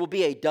 there will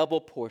be a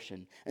double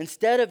portion.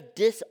 Instead of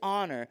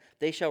dishonor,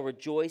 they shall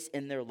rejoice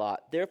in their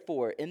lot.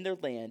 Therefore, in their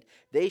land,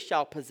 they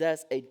shall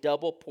possess a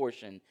double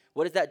portion.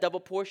 What is that double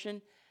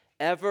portion?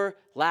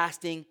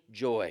 Everlasting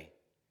joy.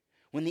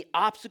 When the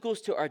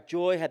obstacles to our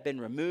joy have been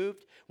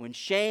removed, when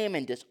shame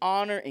and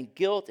dishonor and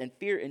guilt and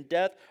fear and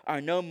death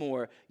are no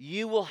more,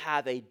 you will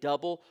have a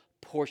double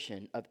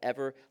portion of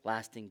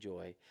everlasting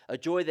joy, a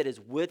joy that is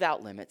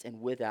without limits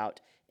and without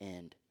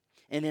end.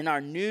 And in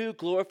our new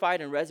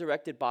glorified and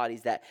resurrected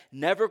bodies that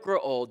never grow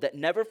old, that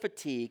never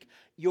fatigue,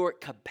 your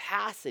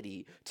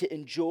capacity to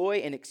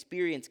enjoy and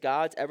experience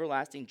God's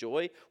everlasting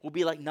joy will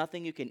be like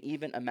nothing you can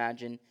even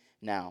imagine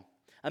now.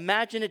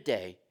 Imagine a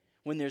day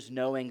when there's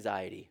no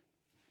anxiety,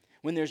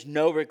 when there's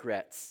no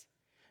regrets,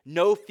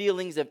 no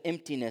feelings of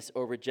emptiness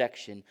or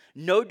rejection,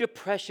 no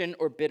depression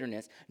or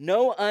bitterness,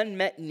 no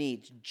unmet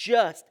needs,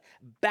 just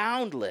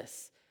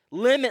boundless,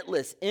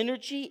 limitless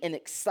energy and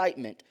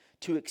excitement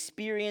to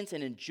experience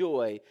and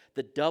enjoy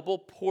the double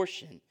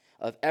portion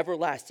of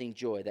everlasting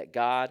joy that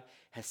God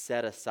has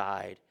set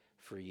aside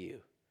for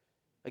you.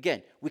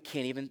 Again, we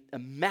can't even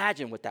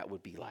imagine what that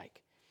would be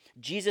like.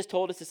 Jesus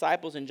told his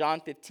disciples in John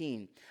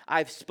 15,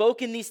 I've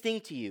spoken these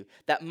things to you,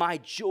 that my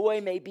joy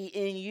may be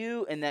in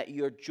you and that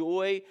your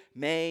joy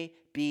may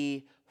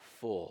be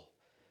full.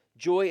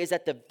 Joy is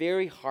at the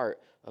very heart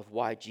of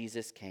why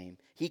Jesus came.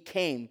 He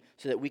came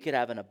so that we could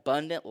have an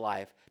abundant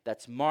life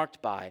that's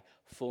marked by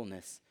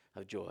fullness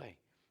of joy.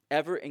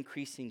 Ever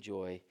increasing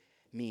joy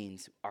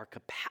means our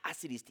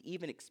capacities to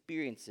even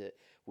experience it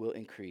will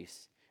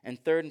increase. And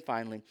third and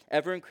finally,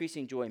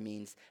 ever-increasing joy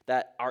means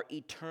that our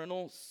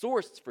eternal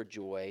source for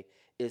joy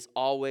is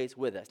always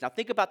with us. Now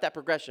think about that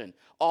progression.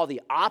 All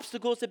the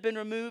obstacles have been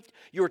removed.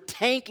 Your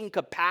tank and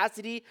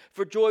capacity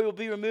for joy will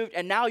be removed.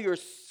 And now your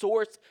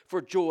source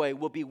for joy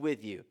will be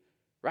with you,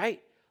 right?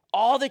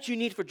 All that you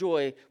need for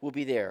joy will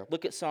be there.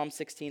 Look at Psalm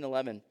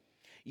 16:11.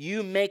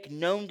 You make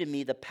known to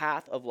me the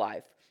path of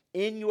life.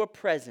 In your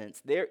presence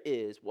there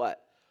is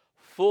what?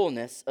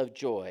 Fullness of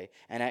joy.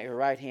 And at your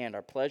right hand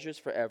are pleasures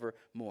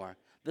forevermore.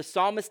 The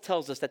psalmist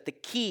tells us that the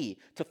key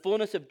to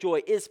fullness of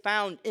joy is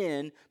found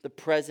in the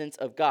presence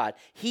of God.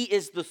 He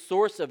is the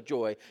source of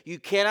joy. You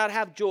cannot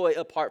have joy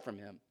apart from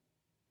him.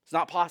 It's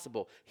not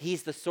possible.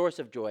 He's the source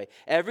of joy.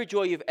 Every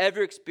joy you've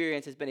ever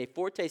experienced has been a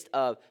foretaste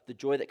of the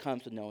joy that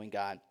comes with knowing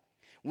God.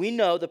 We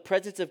know the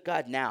presence of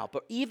God now,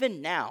 but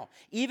even now,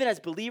 even as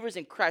believers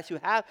in Christ who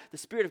have the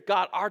Spirit of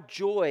God, our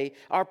joy,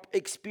 our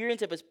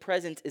experience of his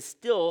presence is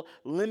still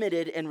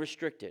limited and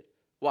restricted.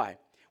 Why?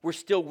 We're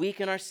still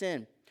weak in our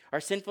sin. Our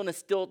sinfulness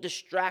still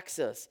distracts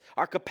us.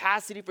 Our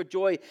capacity for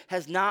joy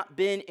has not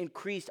been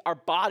increased. Our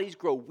bodies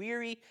grow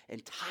weary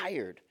and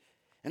tired.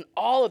 And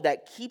all of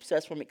that keeps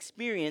us from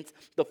experiencing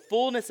the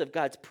fullness of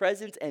God's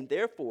presence and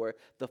therefore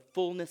the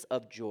fullness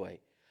of joy.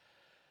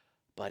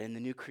 But in the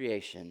new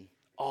creation,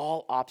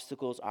 all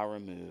obstacles are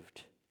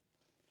removed.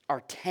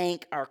 Our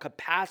tank, our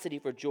capacity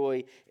for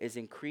joy is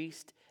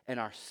increased, and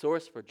our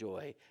source for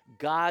joy,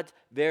 God's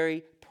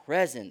very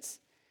presence,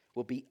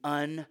 will be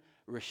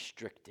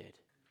unrestricted.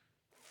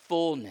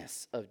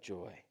 Fullness of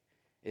joy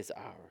is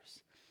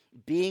ours.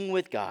 Being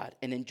with God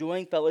and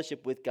enjoying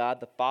fellowship with God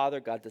the Father,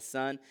 God the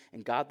Son,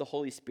 and God the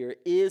Holy Spirit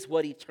is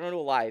what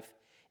eternal life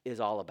is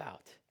all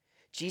about.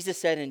 Jesus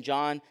said in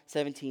John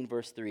 17,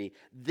 verse 3,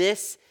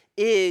 this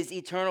is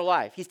eternal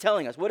life. He's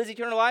telling us, what is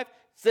eternal life?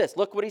 It's this.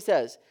 Look what he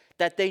says.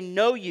 That they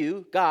know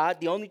you, God,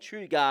 the only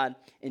true God,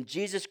 and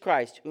Jesus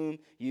Christ, whom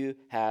you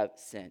have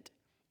sent.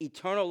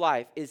 Eternal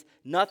life is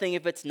nothing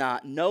if it's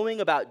not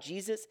knowing about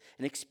Jesus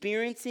and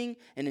experiencing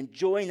and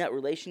enjoying that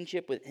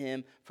relationship with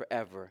him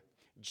forever.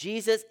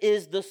 Jesus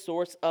is the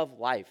source of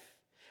life,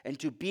 and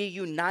to be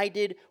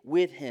united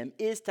with him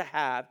is to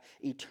have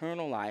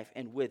eternal life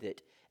and with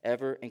it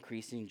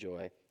ever-increasing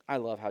joy. I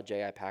love how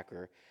J.I.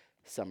 Packer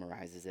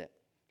summarizes it.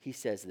 He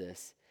says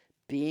this,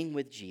 being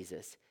with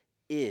Jesus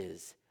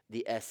is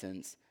the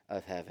essence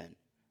of heaven.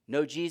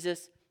 No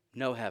Jesus,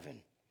 no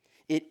heaven.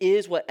 It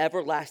is what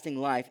everlasting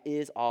life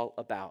is all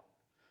about.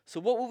 So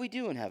what will we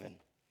do in heaven?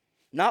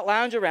 Not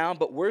lounge around,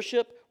 but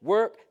worship,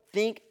 work,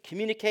 think,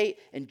 communicate,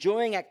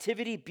 enjoying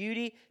activity,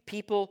 beauty,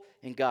 people,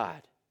 and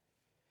God.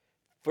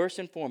 First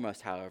and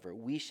foremost, however,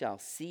 we shall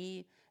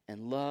see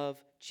and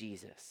love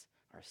Jesus,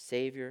 our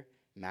Savior,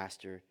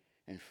 Master,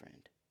 and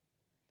friend.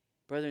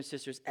 Brothers and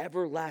sisters,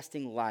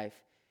 everlasting life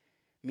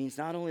means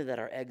not only that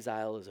our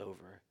exile is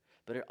over,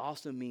 but it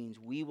also means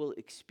we will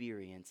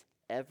experience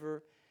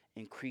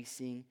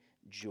ever-increasing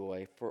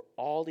joy for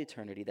all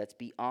eternity that's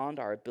beyond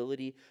our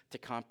ability to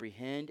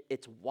comprehend.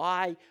 It's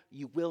why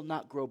you will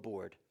not grow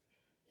bored.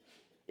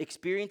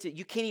 Experience it.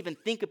 You can't even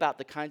think about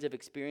the kinds of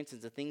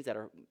experiences, the things that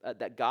are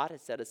that God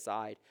has set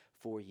aside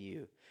for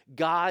you.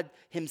 God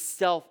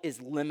himself is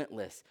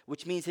limitless,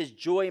 which means his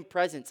joy and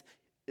presence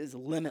is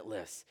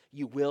limitless.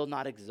 You will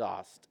not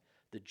exhaust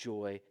the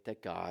joy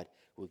that God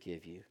will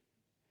give you.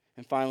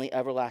 And finally,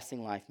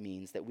 everlasting life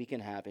means that we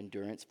can have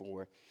endurance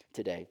for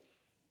today.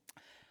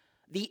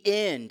 The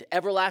end,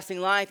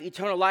 everlasting life,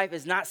 eternal life,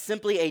 is not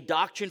simply a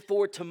doctrine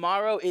for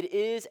tomorrow. It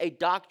is a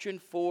doctrine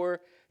for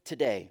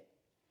today.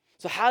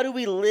 So how do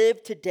we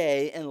live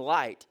today in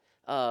light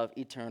of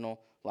eternal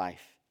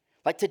life?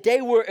 Like today,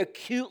 we're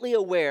acutely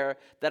aware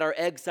that our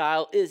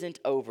exile isn't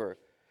over.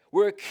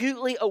 We're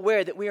acutely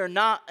aware that we are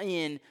not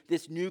in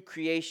this new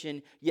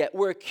creation yet.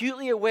 We're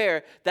acutely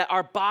aware that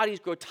our bodies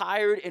grow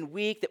tired and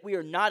weak, that we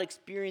are not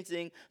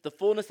experiencing the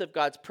fullness of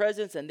God's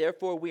presence, and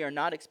therefore we are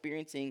not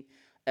experiencing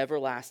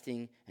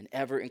everlasting and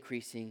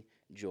ever-increasing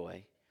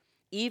joy.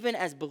 Even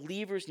as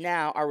believers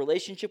now, our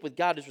relationship with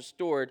God is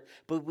restored,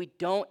 but we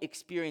don't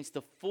experience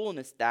the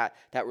fullness that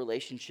that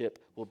relationship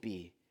will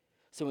be.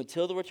 So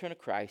until the return of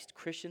Christ,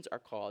 Christians are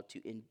called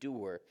to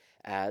endure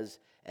as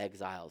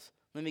exiles.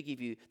 Let me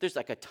give you, there's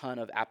like a ton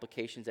of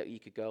applications that you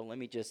could go. Let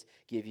me just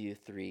give you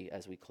 3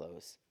 as we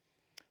close.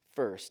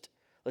 First,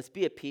 let's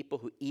be a people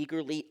who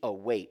eagerly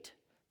await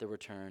the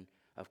return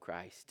of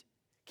Christ,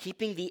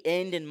 keeping the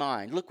end in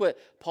mind. Look what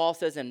Paul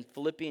says in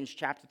Philippians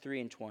chapter 3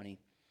 and 20.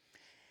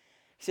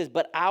 He says,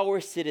 "But our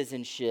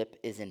citizenship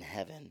is in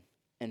heaven,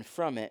 and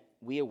from it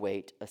we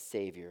await a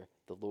Savior,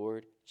 the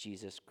Lord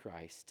Jesus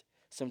Christ."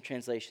 Some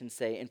translations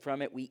say, "And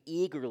from it we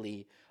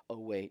eagerly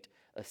await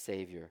a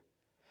Savior."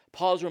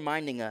 Paul's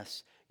reminding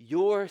us,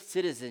 your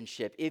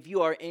citizenship, if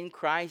you are in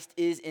Christ,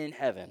 is in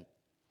heaven.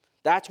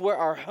 That's where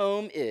our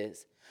home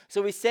is.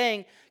 So he's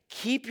saying,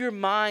 keep your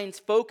minds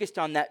focused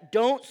on that.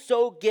 Don't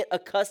so get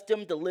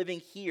accustomed to living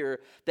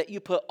here that you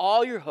put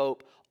all your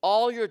hope,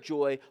 all your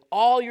joy,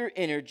 all your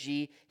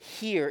energy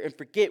here and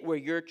forget where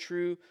your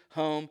true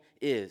home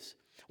is.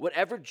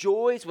 Whatever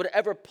joys,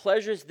 whatever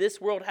pleasures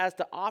this world has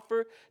to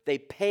offer, they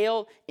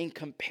pale in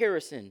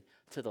comparison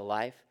to the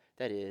life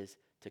that is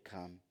to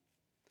come.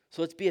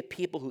 So let's be a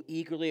people who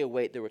eagerly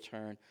await the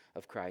return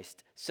of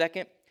Christ.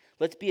 Second,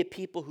 let's be a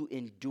people who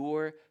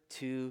endure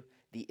to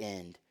the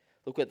end.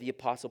 Look what the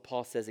Apostle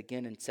Paul says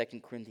again in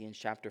 2 Corinthians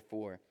chapter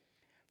 4.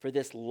 "For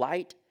this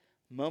light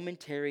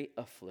momentary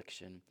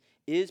affliction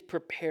is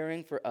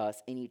preparing for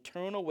us an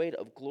eternal weight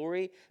of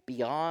glory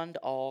beyond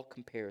all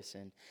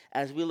comparison,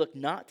 as we look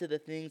not to the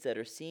things that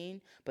are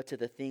seen, but to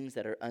the things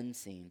that are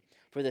unseen.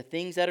 For the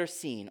things that are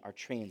seen are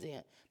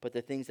transient, but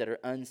the things that are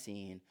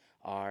unseen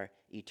are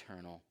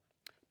eternal."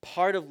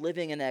 Part of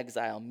living in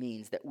exile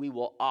means that we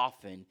will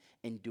often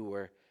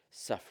endure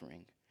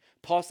suffering.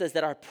 Paul says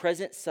that our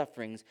present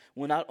sufferings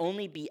will not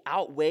only be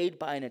outweighed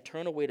by an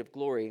eternal weight of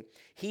glory,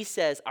 he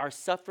says our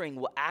suffering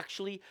will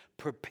actually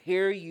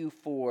prepare you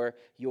for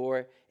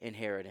your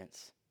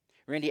inheritance.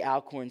 Randy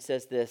Alcorn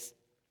says this: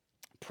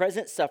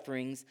 "Present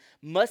sufferings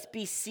must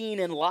be seen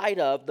in light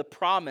of the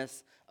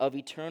promise of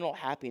eternal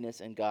happiness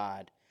in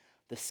God.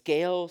 The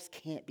scales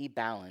can't be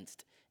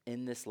balanced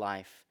in this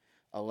life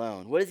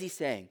alone." What is he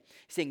saying?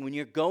 He's saying when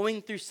you're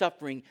going through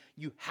suffering,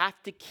 you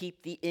have to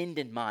keep the end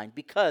in mind,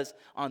 because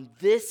on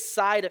this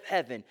side of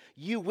heaven,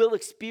 you will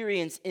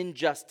experience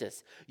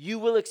injustice. You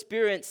will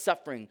experience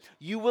suffering.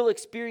 You will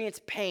experience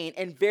pain,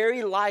 and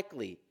very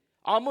likely,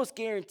 almost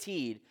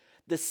guaranteed,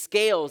 the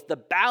scales, the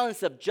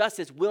balance of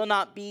justice will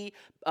not be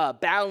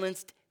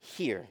balanced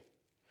here.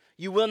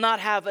 You will not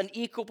have an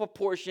equal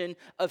proportion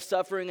of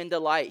suffering and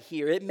delight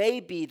here. It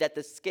may be that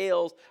the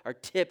scales are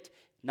tipped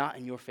not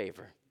in your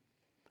favor.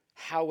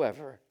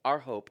 However, our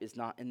hope is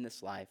not in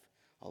this life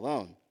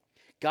alone.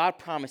 God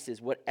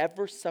promises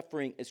whatever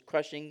suffering is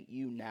crushing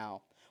you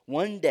now,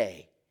 one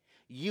day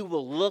you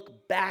will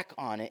look back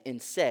on it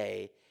and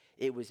say,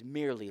 it was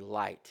merely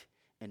light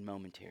and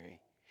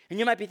momentary. And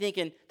you might be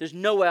thinking, there's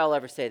no way I'll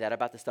ever say that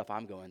about the stuff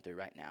I'm going through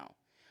right now.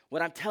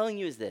 What I'm telling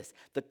you is this: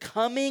 the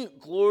coming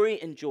glory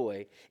and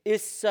joy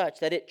is such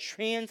that it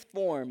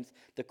transforms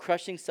the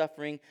crushing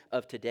suffering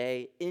of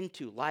today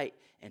into light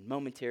and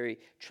momentary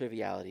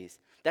trivialities.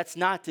 That's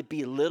not to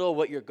belittle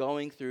what you're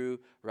going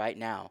through right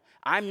now.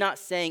 I'm not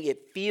saying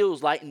it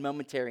feels light and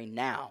momentary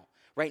now.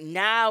 Right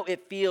now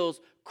it feels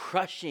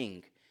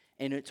crushing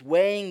and it's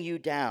weighing you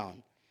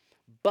down.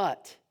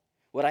 But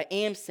what I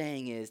am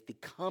saying is the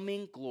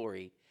coming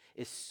glory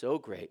is so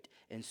great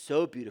and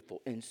so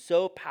beautiful and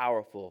so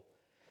powerful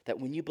that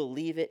when you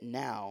believe it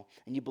now,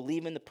 and you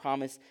believe in the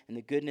promise and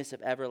the goodness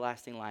of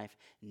everlasting life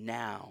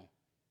now,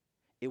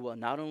 it will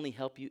not only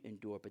help you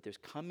endure, but there's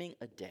coming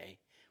a day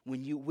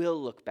when you will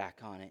look back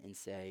on it and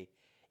say,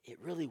 it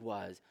really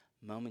was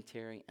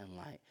momentary and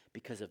light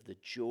because of the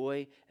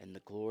joy and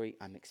the glory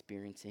I'm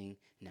experiencing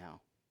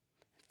now.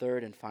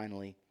 Third and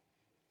finally,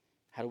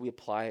 how do we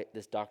apply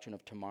this doctrine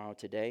of tomorrow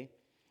today?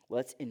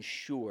 Let's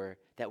ensure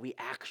that we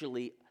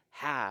actually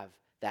have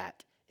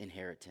that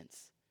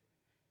inheritance.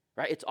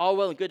 Right? It's all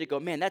well and good to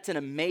go, man, that's an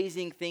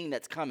amazing thing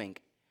that's coming.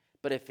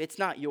 But if it's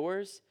not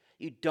yours,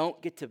 you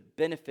don't get to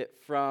benefit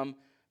from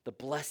the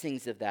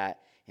blessings of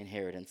that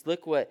inheritance.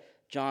 Look what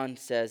John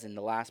says in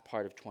the last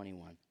part of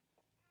 21.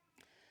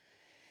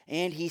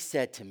 "And he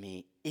said to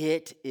me,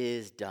 'It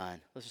is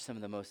done.'" Those are some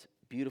of the most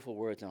beautiful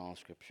words in all of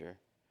Scripture.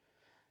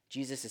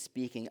 Jesus is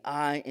speaking,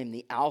 "I am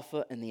the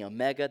Alpha and the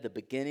Omega, the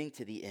beginning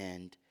to the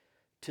end.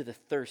 To the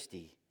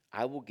thirsty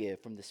I will give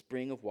from the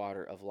spring of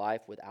water of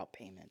life without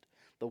payment.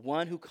 The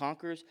one who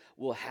conquers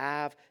will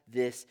have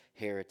this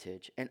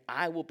heritage, and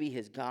I will be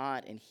his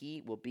God, and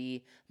he will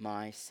be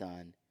my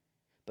son.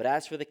 But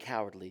as for the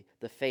cowardly,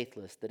 the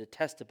faithless, the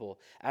detestable,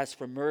 as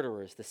for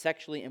murderers, the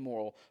sexually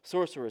immoral,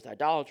 sorcerers,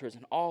 idolaters,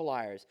 and all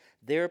liars,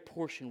 their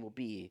portion will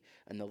be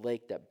in the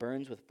lake that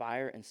burns with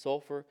fire and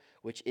sulfur,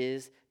 which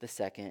is the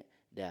second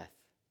death."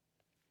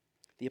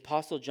 The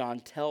Apostle John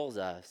tells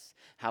us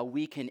how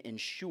we can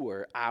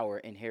ensure our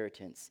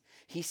inheritance.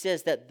 He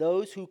says that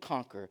those who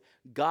conquer,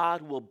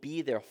 God will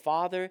be their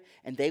father,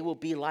 and they will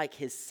be like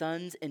his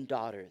sons and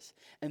daughters.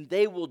 And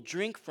they will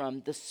drink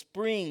from the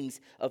springs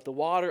of the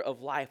water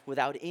of life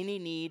without any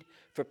need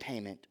for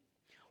payment.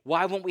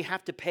 Why won't we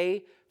have to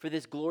pay for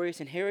this glorious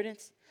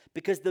inheritance?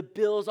 Because the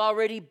bill's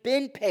already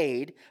been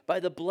paid by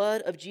the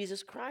blood of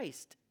Jesus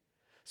Christ.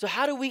 So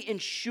how do we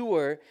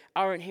ensure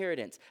our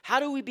inheritance? How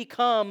do we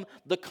become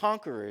the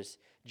conquerors?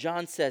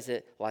 John says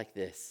it like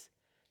this: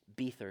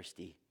 be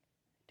thirsty.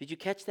 Did you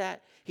catch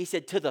that? He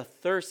said, to the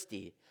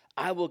thirsty,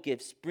 I will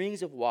give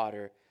springs of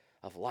water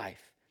of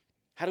life.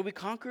 How do we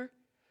conquer?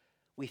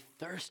 We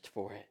thirst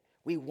for it.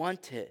 We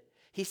want it.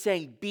 He's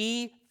saying,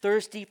 be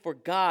thirsty for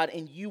God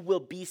and you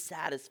will be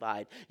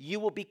satisfied. You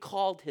will be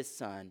called his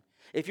son.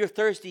 If you're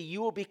thirsty,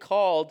 you will be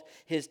called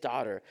his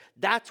daughter.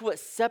 That's what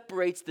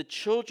separates the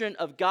children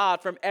of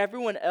God from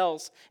everyone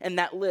else in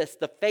that list,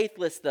 the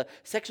faithless, the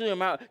sexually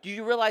immoral. Do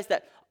you realize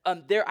that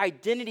their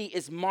identity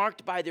is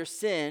marked by their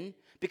sin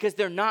because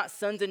they're not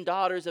sons and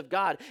daughters of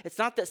God? It's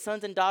not that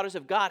sons and daughters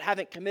of God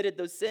haven't committed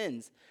those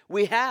sins.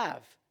 We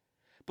have.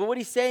 But what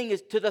he's saying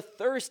is, to the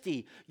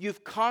thirsty,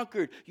 you've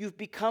conquered. You've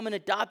become an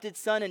adopted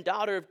son and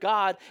daughter of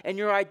God, and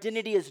your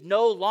identity is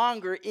no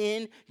longer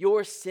in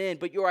your sin,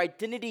 but your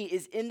identity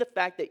is in the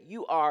fact that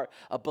you are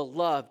a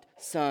beloved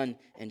son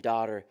and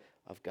daughter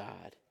of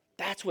God.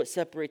 That's what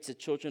separates the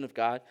children of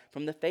God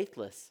from the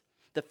faithless.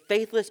 The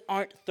faithless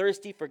aren't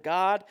thirsty for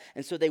God,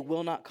 and so they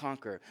will not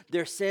conquer.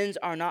 Their sins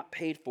are not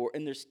paid for,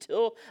 and they're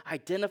still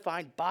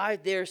identified by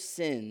their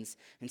sins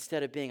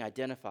instead of being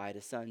identified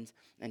as sons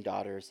and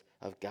daughters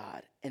of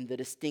God. And the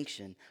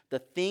distinction, the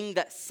thing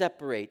that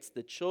separates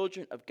the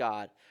children of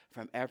God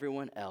from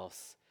everyone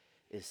else,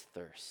 is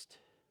thirst.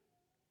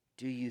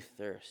 Do you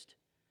thirst?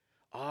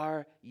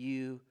 Are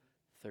you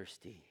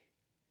thirsty?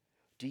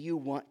 Do you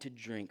want to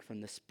drink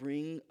from the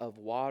spring of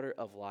water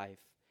of life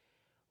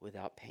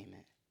without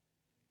payment?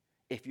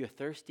 If you're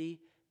thirsty,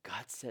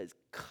 God says,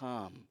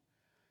 come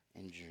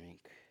and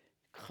drink.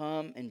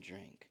 Come and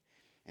drink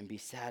and be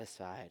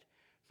satisfied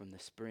from the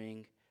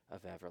spring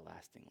of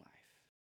everlasting life.